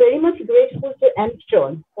 We are very much grateful to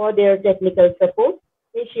Amstron for their technical support,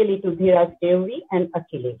 especially to Dhiraj Devi and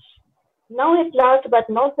Akhilesh. Now, at last but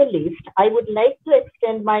not the least, I would like to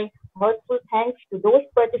extend my heartfelt thanks to those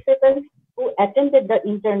participants who attended the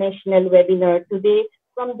international webinar today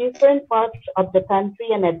from different parts of the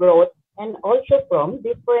country and abroad, and also from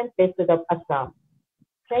different places of Assam.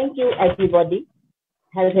 Thank you, everybody.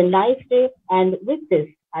 Have a nice day. And with this,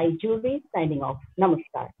 I, Julie, signing off.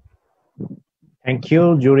 Namaskar. Thank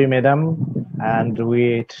you, Jury Madam. And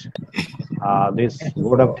with this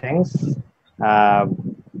word of thanks, I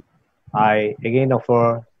again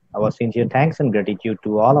offer our sincere thanks and gratitude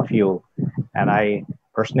to all of you. And I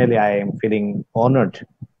personally, I am feeling honored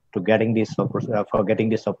to getting this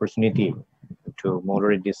opportunity to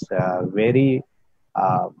moderate this very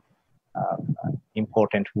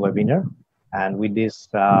important webinar. And with this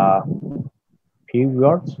few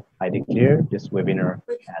words, I declare this webinar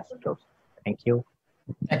as closed. Thank you.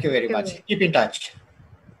 Thank you very much. Keep in touch.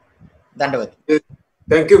 Dandavad.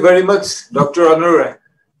 Thank you very much, Dr. Anura.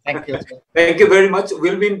 Thank you. Thank you very much.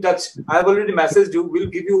 We'll be in touch. I have already messaged you. We'll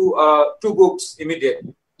give you 2 books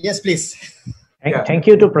immediately. Yes, please. Thank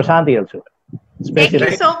you to Prasanthi also. Thank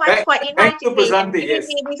you so much for inviting me and giving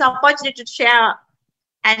me this opportunity to share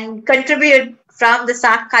and contribute from the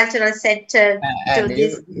SARC Cultural Center to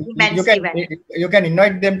this immense event. You can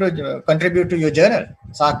invite them to contribute to your journal,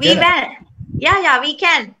 SARC journal. Yeah, we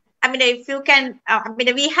can. I mean, if you can,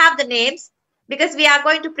 we have the names because we are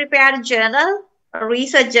going to prepare a journal, a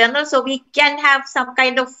research journal, so we can have some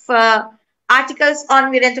kind of articles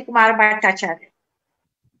on Birendra Kumar Bhattacharya.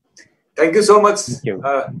 Thank you so much,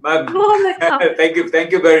 ma'am. Thank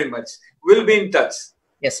you very much. We'll be in touch.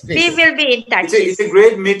 Yes, please. We will be in touch. It's a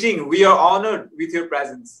great meeting. We are honored with your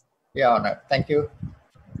presence. We are honored. Thank you.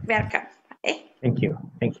 Welcome. Thank you.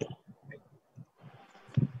 Thank you.